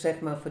koop zeg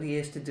maar voor de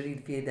eerste 3-4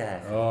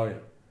 dagen. Oh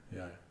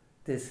ja.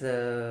 Dus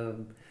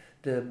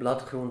de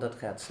bladgroen dat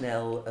gaat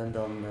snel en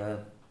dan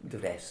de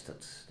rest.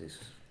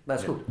 Maar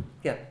is goed.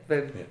 Ja,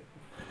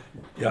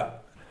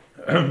 Ja.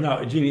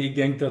 Nou, Ginny, ik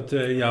denk dat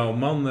jouw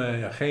man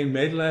geen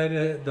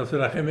medelijden, dat we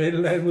daar geen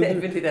medelijden moeten... Nee,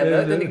 vindt hij dat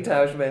leuk dat ik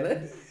thuis ben, hè?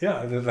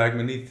 Ja, dat lijkt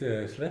me niet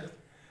slecht.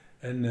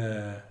 En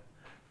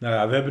nou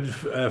ja, we hebben dus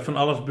van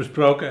alles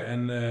besproken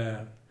en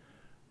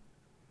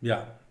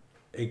ja,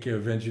 ik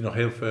wens je nog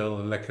heel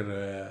veel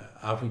lekkere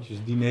avondjes,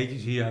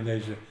 dineetjes hier aan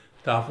deze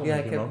tafel. Ja,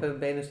 ik heb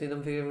bijna zin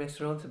om weer een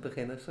restaurant te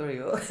beginnen,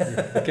 sorry hoor.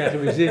 Daar krijg je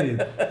weer zin in.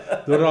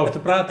 Door erover te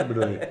praten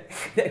bedoel je?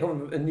 Nee,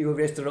 om een nieuw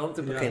restaurant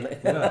te beginnen.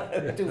 Ja.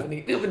 Dat doen we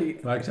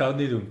niet. Maar ik zou het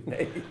niet doen.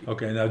 Nee.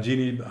 Oké, nou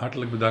Ginny,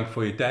 hartelijk bedankt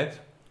voor je tijd.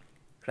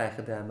 Graag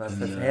gedaan, maar het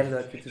was heel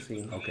leuk je te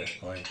zien. Oké,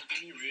 hoi.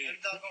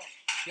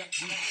 Ja,